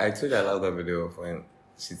 I told you I love that video of when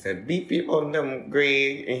she said, beep beep on them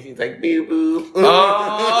grey, and he's like, beep boop.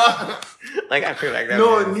 Oh. Like, I feel like that.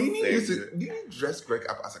 No, Nene dressed Greg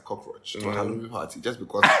up as a cockroach to a Halloween party just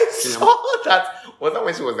because. I saw that. Was that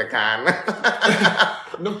when she was a can?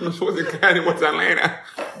 No, she was a can. It was Atlanta.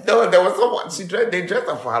 No, there was someone. They dressed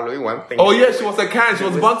up for Halloween one thing. Oh yeah, she was a can. She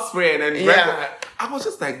was bug spraying and Greg. I was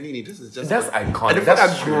just like, Nene, this is just. That's iconic. And the fact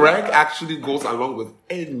that Greg actually goes along with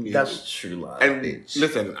any. That's true, love. And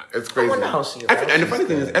listen, it's crazy. I wonder how she. And the funny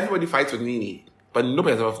thing is, everybody fights with Nene, but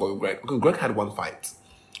nobody has ever fought with Greg. Because Greg had one fight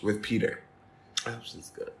with Peter. Oh, she's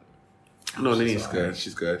good. No, Nene's good.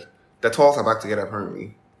 She's good. The talks are back together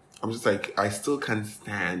apparently. I'm just like, I still can't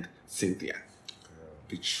stand Cynthia.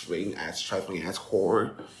 Betraying ass, trifling ass,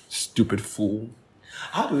 whore, stupid fool.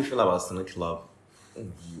 How do we feel about Sonic Love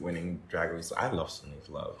winning Drag Race? I love Sonic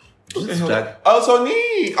Love. Oh,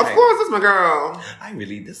 Sonic! Of course, that's my girl.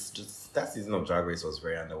 That season of Drag Race was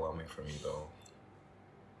very underwhelming for me though.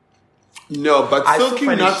 No, but Silky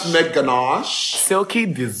Nutmeg Ganache. Silky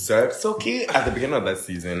at the beginning of that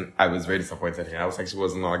season, I was very disappointed in her. I was like, she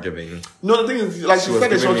was not giving. No, the thing is, like she said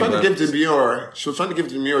that she was trying to give Demure. She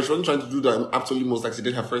wasn't trying to do the absolute most like she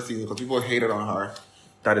did her first season because people hated on her.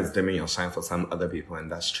 That is dimming your shine for some other people, and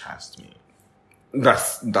that's trash to me.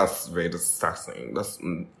 That's very disgusting.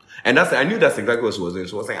 I knew that's exactly what she was doing.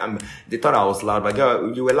 She was saying, they thought I was loud, but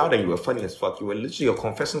girl, you were loud and you were funny as fuck. You were literally, your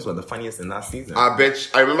confessions were the funniest in that season. I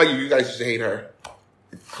remember you guys used to hate her.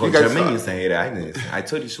 Jermaine used to hate her. I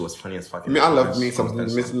told you she was funny as fuck. I love me some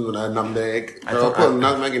missing with a nutmeg. Girl, put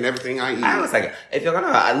nutmeg in everything I eat. I was like, if you're gonna,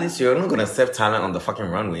 at least you're not gonna serve talent on the fucking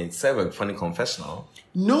runway. Serve a funny confessional.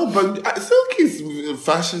 No, but Silky's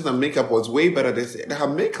fashion and makeup was way better this year. Her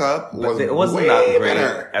makeup was way that great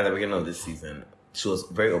better. At the beginning of this season. She was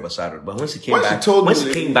very overshadowed, but when she came back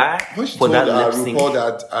for that lip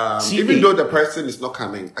sync, even though the person is not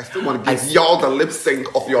coming, I still want to give y'all the lip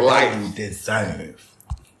sync of your life. You deserve.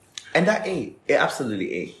 And that ate. It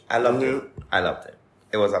absolutely ate. I loved it. I loved it.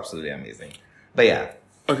 It was absolutely amazing. But yeah.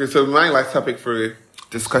 Okay, so my last topic for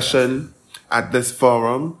discussion at this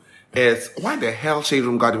forum is why the hell Shade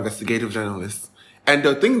Room got investigative journalists? And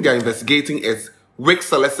the thing they're investigating is wig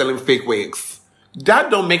sellers selling fake wigs.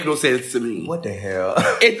 That don't make no sense to me. What the hell?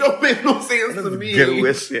 It don't make no sense to me. That's the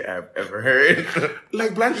worst shit I've ever heard.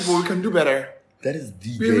 Like black people, we can do better. That is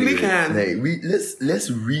deep. We really can. Like, let's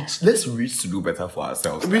reach to do better for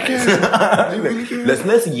ourselves. We can. We really can.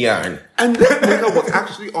 Let's yarn. And this nigga was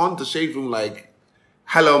actually on the Shade Room like,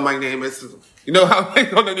 hello, my name is,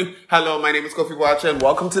 hello, my name is Kofi Watcher and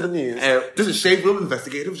welcome to the news. This is Shade Room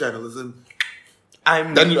Investigative Journalism.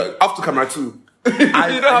 Then off to camera too. You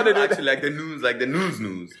know how they do actually like the news.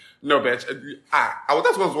 No, bitch. I was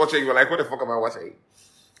just watching, but like, what the fuck am I watching?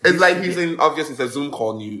 It's like it's a Zoom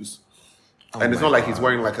call news. And it's not like he's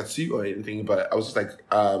wearing like a suit or anything, but I was just like,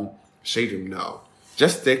 Shade Room, no.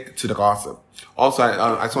 Just stick to the gossip. Also,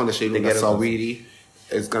 I saw in the Shade Room that Saweetie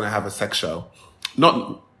is going to have a sex show.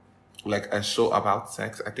 Not like a show about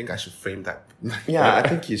sex. I think I should frame that. Yeah, I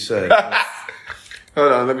think you should. Hold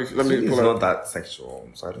on, let me pull it. It's not that sexual,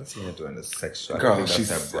 so I don't see her doing the sexual. Girl,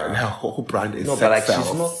 her whole brand is no, but like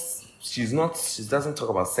she doesn't talk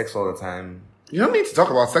about sex all the time. You don't need to talk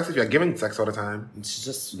about sex if you're giving sex all the time. She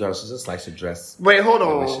just likes to dress. Wait, hold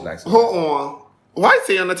on. Why is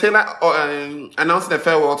Tiana Taylor announcing a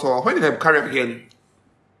farewell tour? When did they carry up again?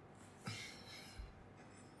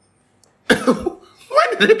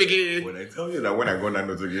 When did it begin? When I tell you that when I got that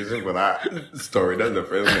notification for that story, that's the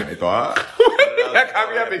first thing I thought.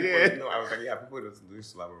 Carry up again. No, I was like, yeah, people just do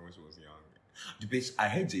slapper when she was young. The bitch, I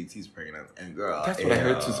heard JT's pregnant, and girl, that's what I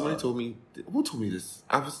heard too. Somebody told me. Who told me this?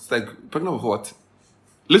 I was just like, pregnant with what?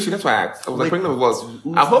 Literally, that's why I asked. I was like, pregnant with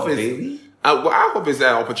what? I hope it's I hope it's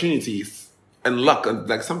opportunities and luck and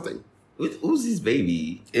like something. With Uzi's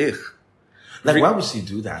baby. Ugh. Like, why would she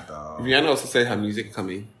do that though? Rihanna also said her music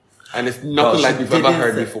coming. And it's nothing like we've ever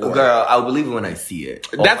heard before. Girl, I'll believe it when I see it.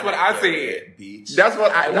 That's what I said. Bitch. That's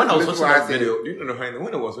what I when I was watching that video. Do you know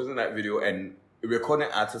when I was watching that video and a recording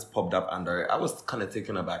artist popped up under it, I was kind of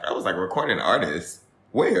taken aback. I was like, recording artist?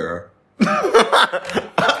 Where? Like,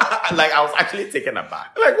 I was actually taken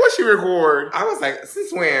aback. Like, what she record? I was like,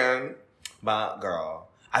 since when? But girl,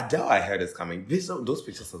 Adele, I heard is coming. Those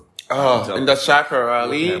pictures are. Oh, in the chaparral.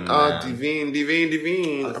 Divine.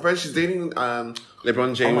 Apparently she's dating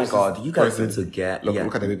LeBron James. Oh my God, you guys need to get look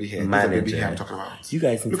at the baby hair. Look at the baby hair I'm talking about. You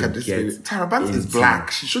guys need look to at this get baby. Tyra Banks is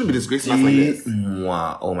black. She shouldn't be disgracing us like this.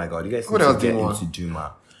 Oh my God, you guys need to get into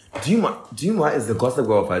Duma. Dima is the gossip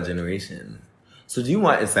girl of our generation. So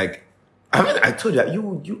Dima is like, I mean, I told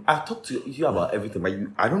you, I talked to you about everything, but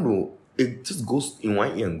I don't know, it just goes in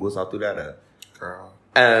one ear and goes out to the other. Girl.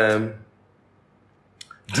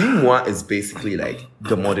 Dima is basically like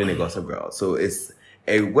the modern gossip girl. So it's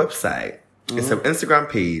a website, it's an Instagram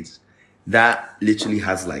page that literally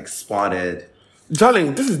has like spotted.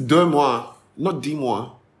 Darling, this is Deux Mois, not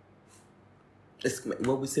Dis-moi.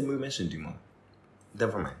 Well, we mentioned Dima.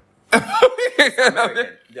 Never mind.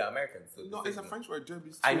 American. Yeah, American. So no, it's a French word.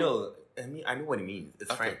 I know. I know what it means.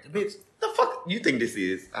 It's French. Bitch, the fuck you think this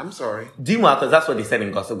is? I'm sorry. Dima, because that's what they said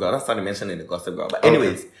in Gossip Girl. That's what they mentioned in the Gossip Girl. But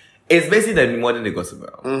anyways, it's basically the modern day Gossip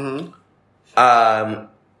Girl.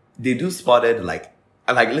 They do spotted like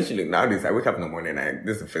literally nowadays I wake up in the morning and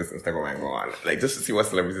this is the first Instagram I go on, like just to see what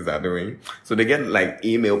celebrities are doing. So they get like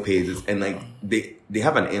email pages and like they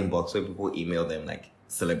have an inbox where people email them like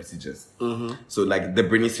celebrity gist. So like the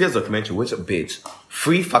Britney Spears documentary, which bitch,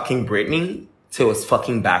 free fucking Britney till it's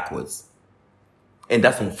fucking backwards. And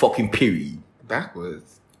that's on fucking period.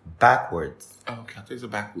 Backwards? Oh, okay, I thought it was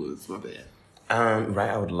backwards, my bad. Right,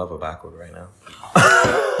 I would love a backward right now.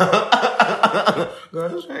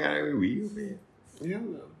 Girl, I'm trying to be you, man. Yeah,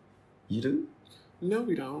 no. You do? No,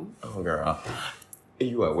 we don't. Oh, girl.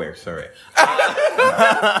 You are aware, sorry.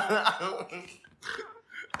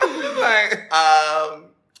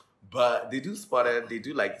 But they do spotted, they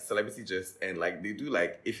do like celebrity gist, and like they do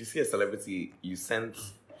like if you see a celebrity, you send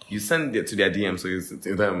it to their DM. So you send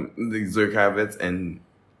them the Zoe Kravitz and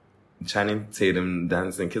Channing Tatum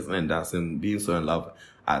dancing, kissing and dancing, being so in love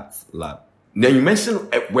at Lab. Then you mention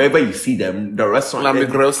wherever you see them, the restaurant.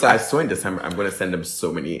 I saw in December, I'm going to send them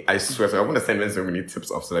so many. I swear, I'm going to send them so many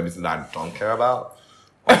tips of celebrities that I don't care about.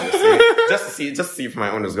 Obviously, just to see if my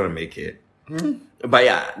own is going to make it. But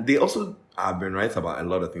yeah, they also have been right about a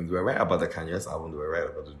lot of things. We were right about the Kanye's album. We were right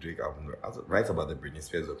about the Drake album. We were right about the Britney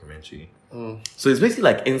Spears documentary. So it's basically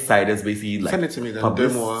like insiders, basically like send it to me then.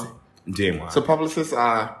 Demo. So publicists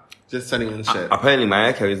are just sending in shit. Apparently,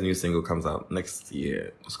 Mariah Carey's new single comes out next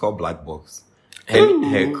year. It's called Black Box.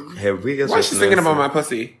 Her biggest. Why is she singing about my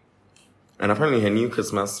pussy? And apparently, her new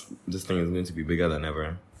Christmas this thing is going to be bigger than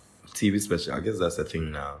ever. TV special. I guess that's a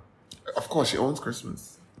thing now. Of course, she owns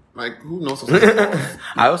Christmas. Like, who knows?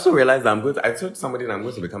 I also realized that I told somebody that I'm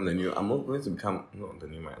going to become the new. I'm going to become no the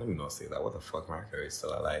new man. Let me not say that. What the fuck, Mariah Carey is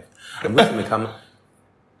still alive. I'm going to become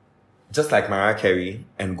just like Mariah Carey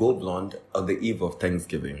and go blonde on the eve of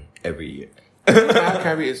Thanksgiving every year. Mariah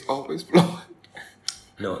Carey is always blonde.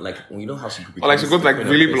 No, like you know how she could be. Or like she goes like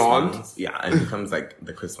really blonde. Yeah, and becomes like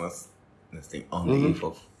the Christmas thing on the eve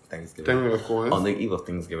of Thanksgiving. Of course. On the eve of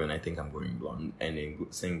Thanksgiving, I think I'm going blonde and then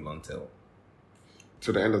sing blonde till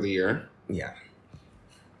to the end of the year. Yeah,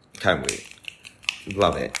 can't wait.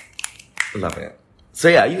 Love it. So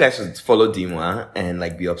yeah, you guys should follow Dima and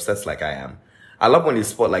like be obsessed like I am. I love when they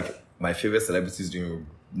spot like my favorite celebrities doing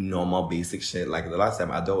normal basic shit. Like the last time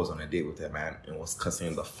Adele was on a date with a man and was cussing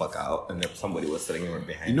him the fuck out, and then somebody was sitting him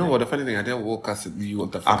behind. You know what? The funny thing, Adele will cuss you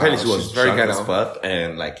the fuck apparently out. She was very good as fuck,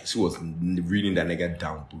 and like she was reading that nigga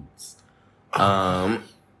down boots.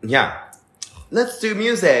 Yeah. Let's do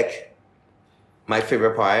music. My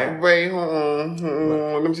favorite part. Wait, hold on.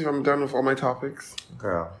 Let me see if I'm done with all my topics.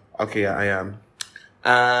 Girl. Okay, yeah, I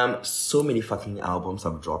am. So many fucking albums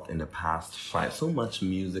have dropped in the past 5. So much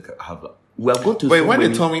music have. We are going to. Wait, when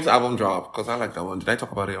did Tommy's album drop? Because I like that one. Did I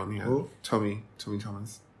talk about it on here? Who? Tommy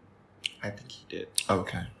Thomas. I think he did.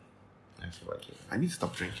 Okay. I need to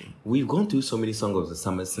stop drinking. We've gone through so many songs of the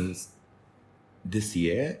summer since this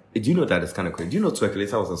year. Do you know that it's kind of crazy? Do you know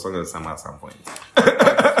Twerkulator was a song of the summer at some point?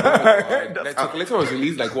 Twerkulator was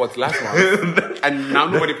released like what, last month? And now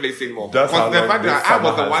nobody plays it anymore. Because the fact that I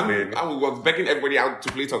was the one I was begging everybody out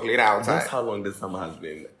to play Twerkulator outside. That's how long this summer has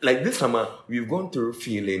been. Like this summer, we've gone through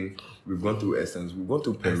Feeling, we've gone through Essence, we've gone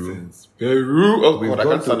through Peru. Oh God, I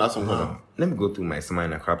can't stand that song. Let me go through my Summer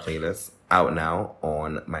in a Crowd playlist out now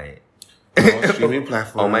on my streaming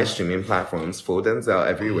platform. On my streaming platforms. For Denzel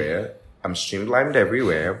everywhere. I'm streamlined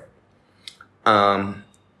everywhere. Let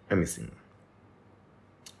me see.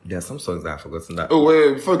 There are some songs that I've forgotten that. Oh,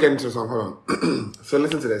 wait, before we get into the song, hold on. So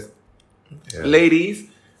listen to this. Yeah. Ladies,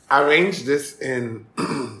 arrange this in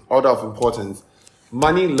order of importance.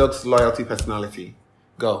 Money, looks, loyalty, personality.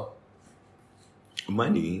 Go.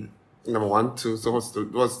 Money. Number 1, 2. So what's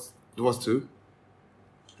 2?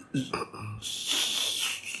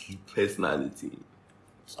 Personality.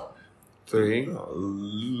 3.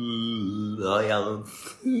 Loyalty.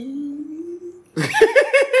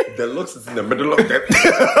 The looks is in the middle of them.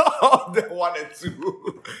 The 1 and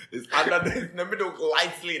 2 is in the middle,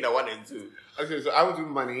 lightly in the 1 and 2. Okay, so I would do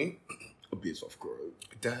money, A bitch of course.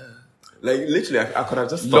 Duh. Like, literally, I could have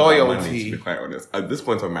just stopped Loyalty. at money, to be quite honest. At this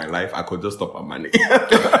point of my life, I could just stop at money.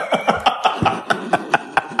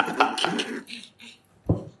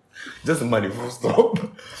 Just money, full stop.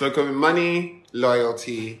 So it could be money,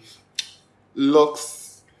 loyalty,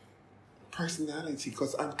 looks, personality.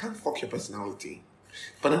 Because I can't fuck your personality.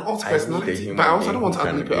 But then also personality. But I also don't want an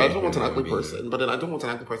ugly person. I don't want an ugly person. But then I don't want an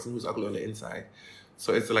ugly person who's ugly on the inside.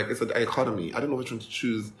 So it's like, it's an dichotomy. I don't know which one to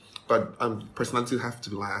choose. But personality have to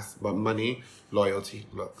be last. But money, loyalty,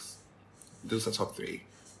 looks. Those are top 3.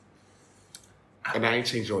 And I ain't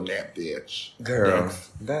changed on that, bitch. Girl,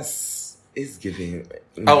 it's giving.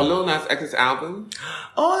 Oh, Lil Nas X's album?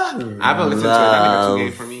 Oh, I haven't listened to it. That nigga too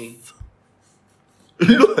gay for me.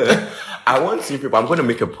 I want to see people. I'm going to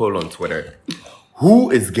make a poll on Twitter.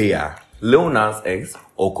 Who is gayer? Lil Nas X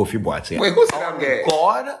or Kofi Boateng? Wait, who said I'm gay?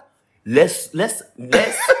 God, let's. Who said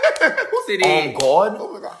it? God.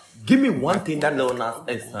 Oh my God. Give me one thing that Lil Nas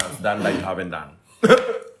X has done that you haven't done.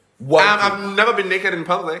 I've never been naked in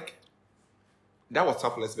public. That was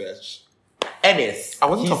topless, bitch. Ennis.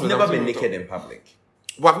 He's never been naked in public.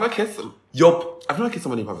 Well, I've not kissed him. Yup. I've not kissed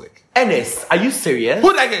someone in public. Ennis, are you serious?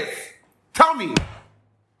 Who did I kiss? Tell me.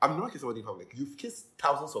 I've not kissed someone in public. You've kissed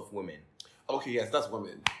thousands of women. Okay, yes, that's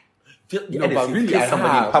women. No, but really, I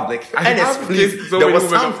somebody in public. Ennis, please. So there was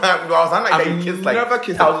some time where I was like, you kissed like never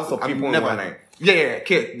kissed thousands of people in one night. Yeah,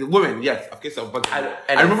 kiss. The women, yes. I've kissed a bunch of women.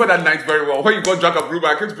 I remember that night very well. When you got drunk at Blue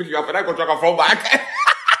I came to pick you up and I got drunk at Fallback.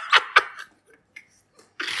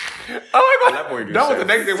 Oh my God. That was the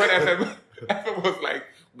next day when FM was like,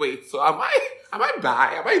 wait, so am I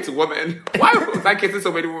bi? Am I into women? Why was I kissing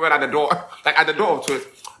so many women at the door? Like at the door of choice.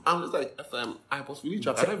 I'm just like, FM, I was really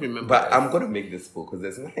drunk. I don't remember. But I'm going to make this full because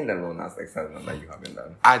there's nothing that Lil Nas X has done that you haven't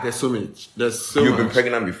done. There's so much. You've been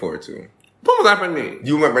pregnant before too. What was happening?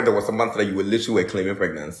 You remember there was a month that you were literally claiming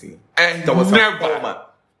pregnancy. There was never.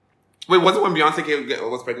 Wait, was it when Beyonce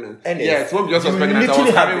was pregnant? Yes, when Beyonce was pregnant, I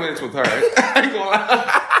was having minutes with her.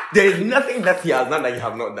 There is nothing that he has done that you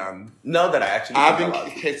have not done. Now that I actually I haven't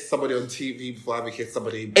kissed somebody on TV before I haven't kissed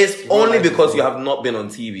somebody. It's only because you have not been on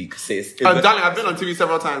TV, sis. Darling, I've been on TV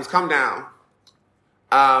several times. Calm down.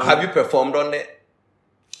 Have you performed on it?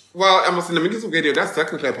 Well, I was in the music video. That's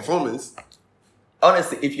technically a performance.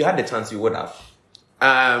 Honestly, if you had the chance, you would have.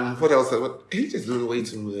 What else? He's just doing way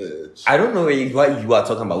too much. I don't know why you are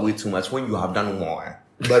talking about way too much when you have done more.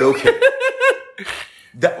 But okay.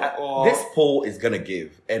 This poll is gonna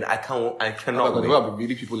give, and I cannot. There will be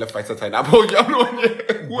really people left right side that poll.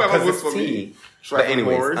 Whoever votes for me. But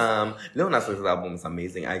anyways, Lil Nas X's album is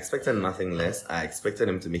amazing. I expected nothing less. I expected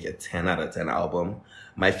him to make a 10 out of 10 album.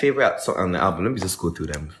 My favorite song on the album. Let me just go through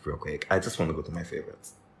them real quick. I just want to go through my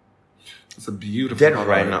favorites. It's a beautiful Dead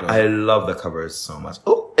right now. I love the covers so much.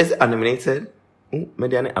 Oh, is it animated? Oh,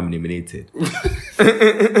 Mediane animated.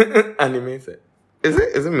 Animated. Is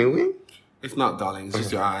it moving? It's not, darling. It's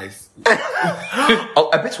just your eyes. Oh,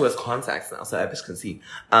 I bet you wears contacts now, so I bet you can see.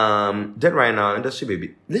 Dead right now, Industry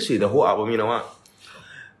Baby. Literally, the whole album, you know what?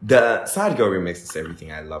 The Sad Girl remix is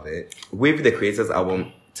everything. I love it. Wavy the Creators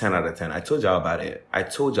album, 10 out of 10. I told y'all about it. I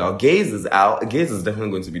told y'all. Gaze is out. Gaze is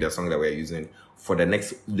definitely going to be the song that we're using for the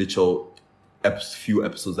next literal few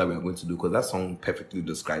episodes that we're going to do, because that song perfectly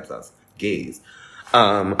describes us. Gaze.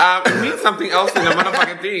 It means something else in the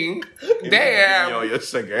motherfucking thing. Damn. Yo, you're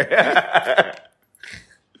sugar.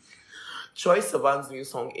 Troye Sivan's new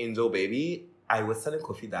song, Angel Baby. I was telling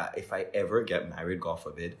Kofi that if I ever get married, God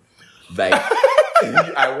forbid, like,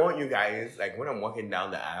 I want you guys, like, when I'm walking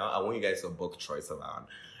down the aisle, I want you guys to book Troye Sivan.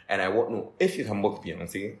 And if you can book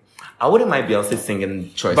Beyonce, I wouldn't mind Beyonce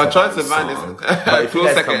singing Troye Sivan. But Troye Sivan is... But if you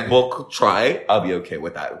guys can book Troye, I'll be okay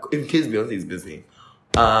with that. In case Beyonce is busy.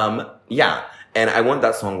 Yeah. And I want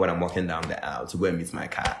that song when I'm walking down the aisle to go and meet my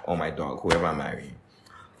cat or my dog, whoever I'm marrying.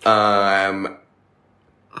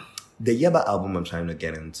 The Yeba album I'm trying to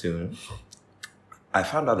get into, I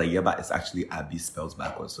found out that Yeba is actually Abby spelled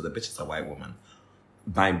backwards, so the bitch is a white woman.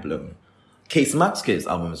 Mind blown. Case Max's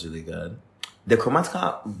album is really good. The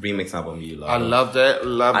Chromatica remix album you love. I loved it.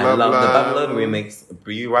 Love the Babylon remix.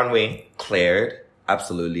 Bree Runway, cleared.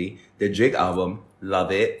 Absolutely. The Drake album, love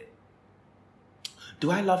it. Do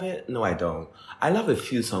I love it? No, I don't. I love a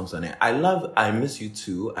few songs on it. I love I Miss You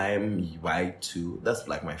Too. I Am White Too. That's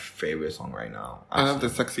like my favorite song right now. Actually. I love the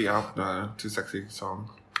Sexy Too Sexy song.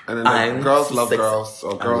 And then Girls Love Girls.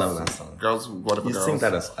 Or Girls, I love that song. Girls, whatever you girls. sing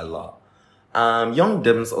that a lot. Young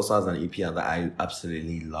Dims also has an EP that I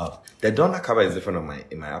absolutely love. The Donda cover is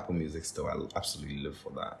different in my Apple Music store. I absolutely live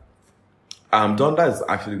for that. Donda is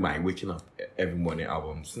actually my waking up every morning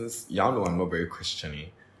album. Since y'all know I'm not very Christian-y,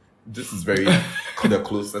 This is very the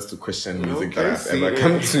closest to Christian music that I've ever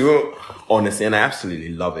come to, honestly, and I absolutely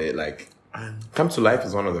love it. Like, Come to Life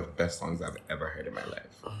is one of the best songs I've ever heard in my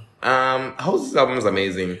life. Host's album is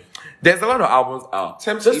amazing. There's a lot of albums out.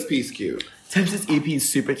 Temp's EP is cute. Temp's EP is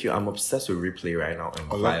super cute. I'm obsessed with Replay right now.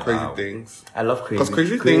 I love Crazy Things. I love Crazy Things. Because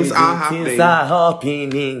crazy things are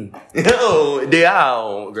happening. Oh, they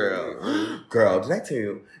are, girl. Girl, did I tell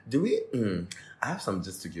you? I have some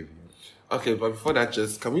just to give you. Okay, but before that,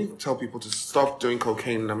 can we tell people to stop doing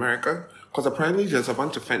cocaine in America? Because apparently there's a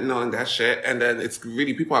bunch of fentanyl in that shit, and then it's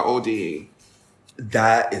really, people are ODing.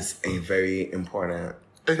 That is a very important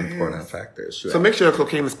factor. Sure. So make sure your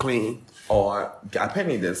cocaine is clean. Or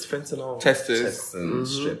apparently there's fentanyl tests and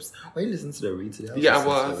strips. Why you listen to the read today? Yeah, I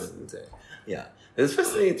was. Yeah. There's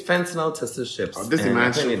fentanyl tested strips. Oh, this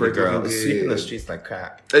man super the girl is sweeping the streets like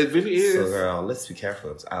crack. It really is. So girl, let's be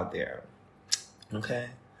careful. It's out there. Okay.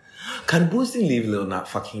 Can Boosie leave Lil Nas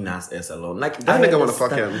fucking Nas S alone? Like, that nigga wanna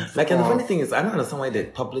fuck him. Like, and the funny thing is, I don't understand why the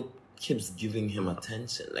public keeps giving him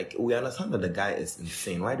attention. Like, we understand that the guy is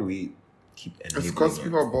insane. Why do we keep enabling It's because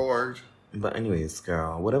people are bored. But anyways,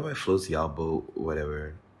 girl, whatever floats your boat,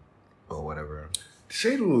 whatever.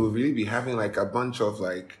 Shade will really be having like a bunch of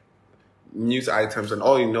like news items, and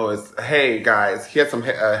all you know is, hey guys, here's some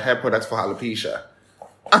hair products for alopecia.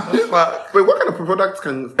 Like, wait, what kind of products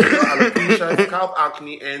can alopecia, scalp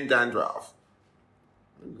acne, and dandruff?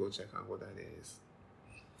 Let me go check out what that is.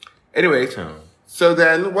 Anyway, so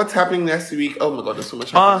then what's happening next week? Oh my god, there's so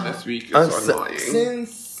much happening next week. It's so annoying.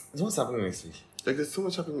 What's happening next week? Like, there's so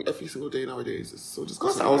much happening every single day nowadays. It's so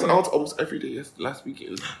disgusting. I was out almost every day last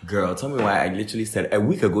weekend. Girl, tell me why I literally said a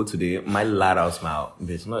week ago today, my loud house smile.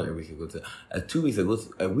 Bitch, not a week ago today.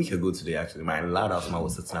 A week ago today, actually, my loud house smile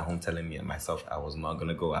was sitting at home telling me and myself I was not going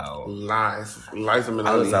to go out. Lies. I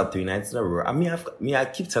was out 3 nights in a row. I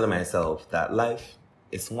keep telling myself that life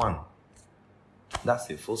is one. That's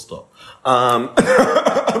it, full stop. Like,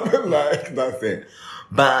 that's it.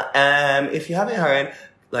 But if you haven't heard,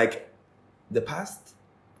 like, the past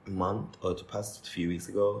month or the past few weeks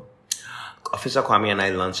ago, Official Kwame and I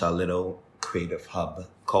launched our little creative hub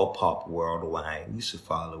called Pop Worldwide. You should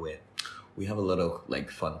follow it. We have a lot of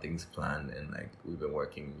like fun things planned, and like we've been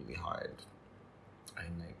working really hard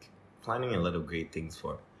and like planning a lot of great things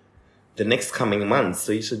for the next coming months.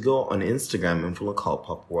 So you should go on Instagram and follow called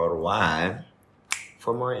Pop Worldwide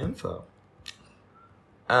for more info.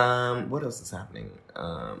 What else is happening?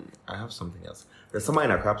 I have something else. The Summer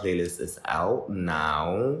in Accra playlist is out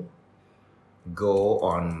now. Go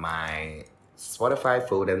on my Spotify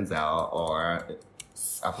Fodenzel or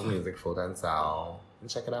Apple Music Fodenzel and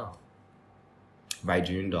check it out. By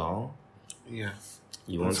June Doll. Yes.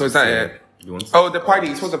 So is that it? The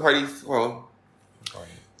parties. What's the parties? Well,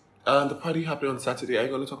 the party happened on Saturday. Are you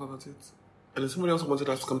going to talk about it? And then somebody else wanted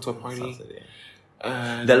us to come to a party. Saturday.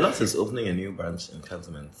 The Lot is opening a new branch in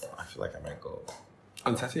Cantonment. I feel like I might go.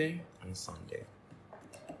 On Saturday? On Sunday.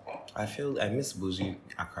 I miss bougie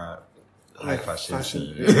Accra high fashion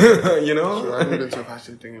scene. You know? Sure, I haven't been to a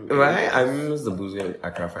fashion thing. Right? I miss the bougie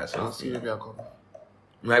Accra fashion I'll see, maybe I'll come.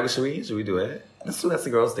 Right, but should we do it? Let's do That's the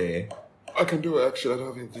Girls' Day. I can do it, actually. I don't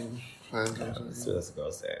have anything planned. Let's do That's the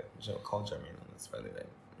Girls' Day. We should call Jeremy on this Friday.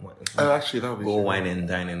 Actually, that would be go wine and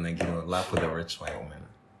dine and like, laugh with a rich white woman.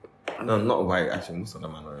 No, not white. Actually, most of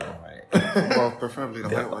them are not white. Well, preferably the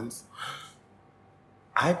white ones.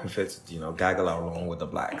 I prefer to, gaggle along with the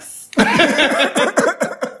blacks.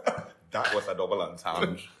 That was a double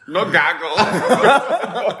entendre. Not gaggle.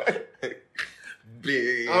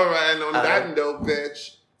 Big. All right, and on that note,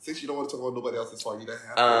 bitch, since you don't want to talk about nobody else's party that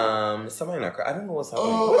happened. Somewhere in Accra. I don't know what's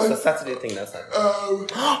happening. What's the Saturday thing that's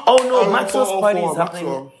happening? Maxwell's party is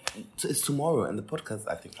happening. It's tomorrow, and the podcast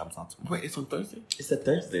I think comes out tomorrow. Wait, it's on Thursday? It's a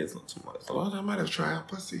Thursday, it's not tomorrow. Well, I might have tried out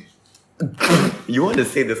pussy. You want to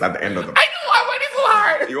say this at the end of the I know, I'm waiting so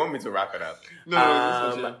hard. You want me to wrap it up?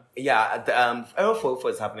 No. Yeah, the Aero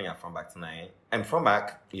 44 is happening at Fromback tonight. And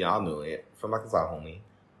Fromback, y'all know it. Fromback is our homie.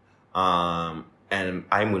 And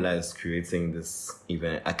Imula is creating this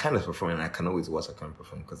event. I kind of perform, and I can always watch Akon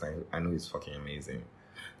perform because I know he's fucking amazing.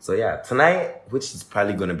 So yeah, tonight, which is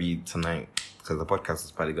probably going to be tonight, because the podcast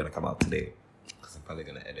is probably going to come out today, because I'm probably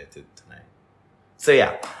going to edit it tonight. So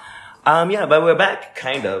yeah. But we're back,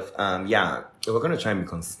 kind of. We're going to try and be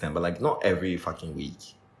consistent, but like not every fucking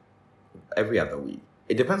week. Every other week.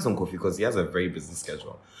 It depends on Kofi, because he has a very busy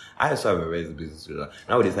schedule. I also have a very busy schedule.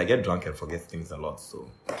 Nowadays, I get drunk and forget things a lot, so...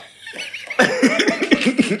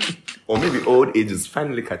 Or maybe old age is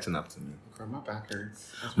finally catching up to me. My back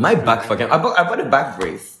hurts. My back fucking... I bought a back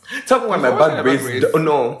brace. Tell me why my back brace...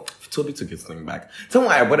 No. Toby took his thing back. Tell me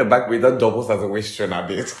why I bought a back brace that doubles as a waist trainer,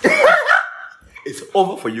 bitch. It's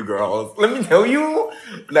over for you girls. Let me tell you.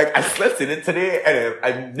 Like, I slept in it today and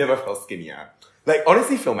I never felt skinnier. Like,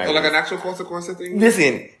 honestly, feel my waist. Like an actual corset thing?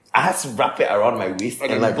 Listen, I had to wrap it around my waist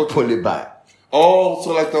and like pull it back. Oh,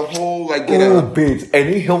 so like the whole like get up. Bitch. And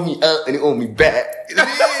it held me up and it held me back.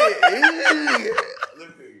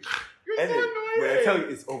 When I tell you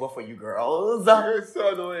it's over for you girls. You're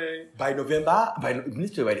so annoying. By November,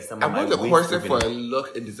 literally by December. I want a corset for a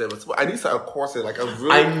look in December. So I need a corset, like a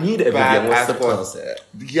really I need a bad Vivian corset.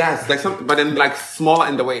 Yes, like something, but then like smaller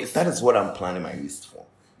in the waist. That is what I'm planning my waist for.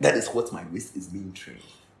 That is what my waist is being trained.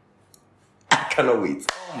 I cannot wait.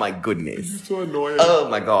 Oh my goodness. You're so annoying. Oh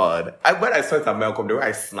my god. When I saw it at Malcolm, the way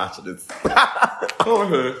I snatched it.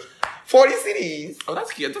 Oh, 40 cities. Oh,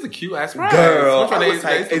 that's cute. That's a cute ass price. Girl, is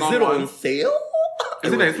it on sale?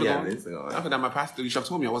 Is it Instagram? After that, my pastor, you should have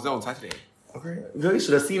told me I was there on Saturday. Okay. Girl, you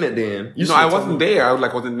should have seen it then. I wasn't there. I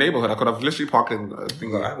was in the neighborhood. I could have literally parked in.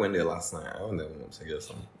 I went there last night. I went there to get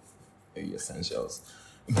some essentials.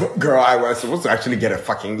 Girl, I was supposed to actually get a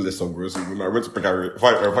fucking list of groceries when I went to pick up a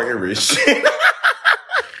fucking rich.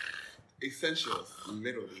 Essentials,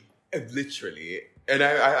 literally. Literally. And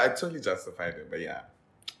I totally justified it, but yeah.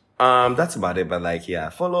 That's about it, but like, yeah,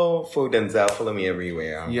 follow Denzel, follow me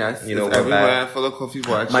everywhere. Yes, you know, everywhere. Follow Kofi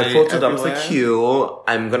Boy. My photo dumps are cute.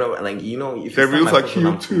 I'm gonna, like, you know, if the reels are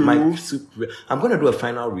cute too. I'm gonna do a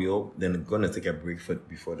final reel, then I'm gonna take a break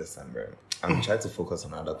before December. I'm trying to focus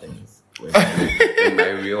on other things with my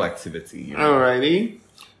real activity. You know? Alrighty.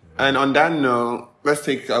 And on that note, let's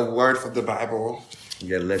take a word from the Bible.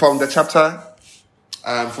 Yeah, from the chapter.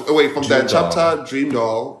 Chapter Dream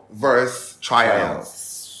Doll, verse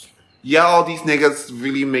Trials. Yeah, all these niggas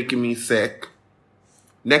really making me sick.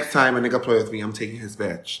 Next time a nigga play with me, I'm taking his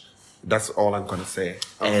bitch. That's all I'm gonna say.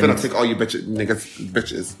 I'm gonna take all you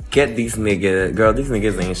bitches. Get these niggas. Girl, these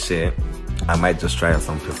niggas ain't shit. I might just try out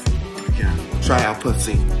some pussy. Yeah. Try out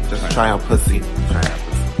pussy. Just try out pussy. Try out.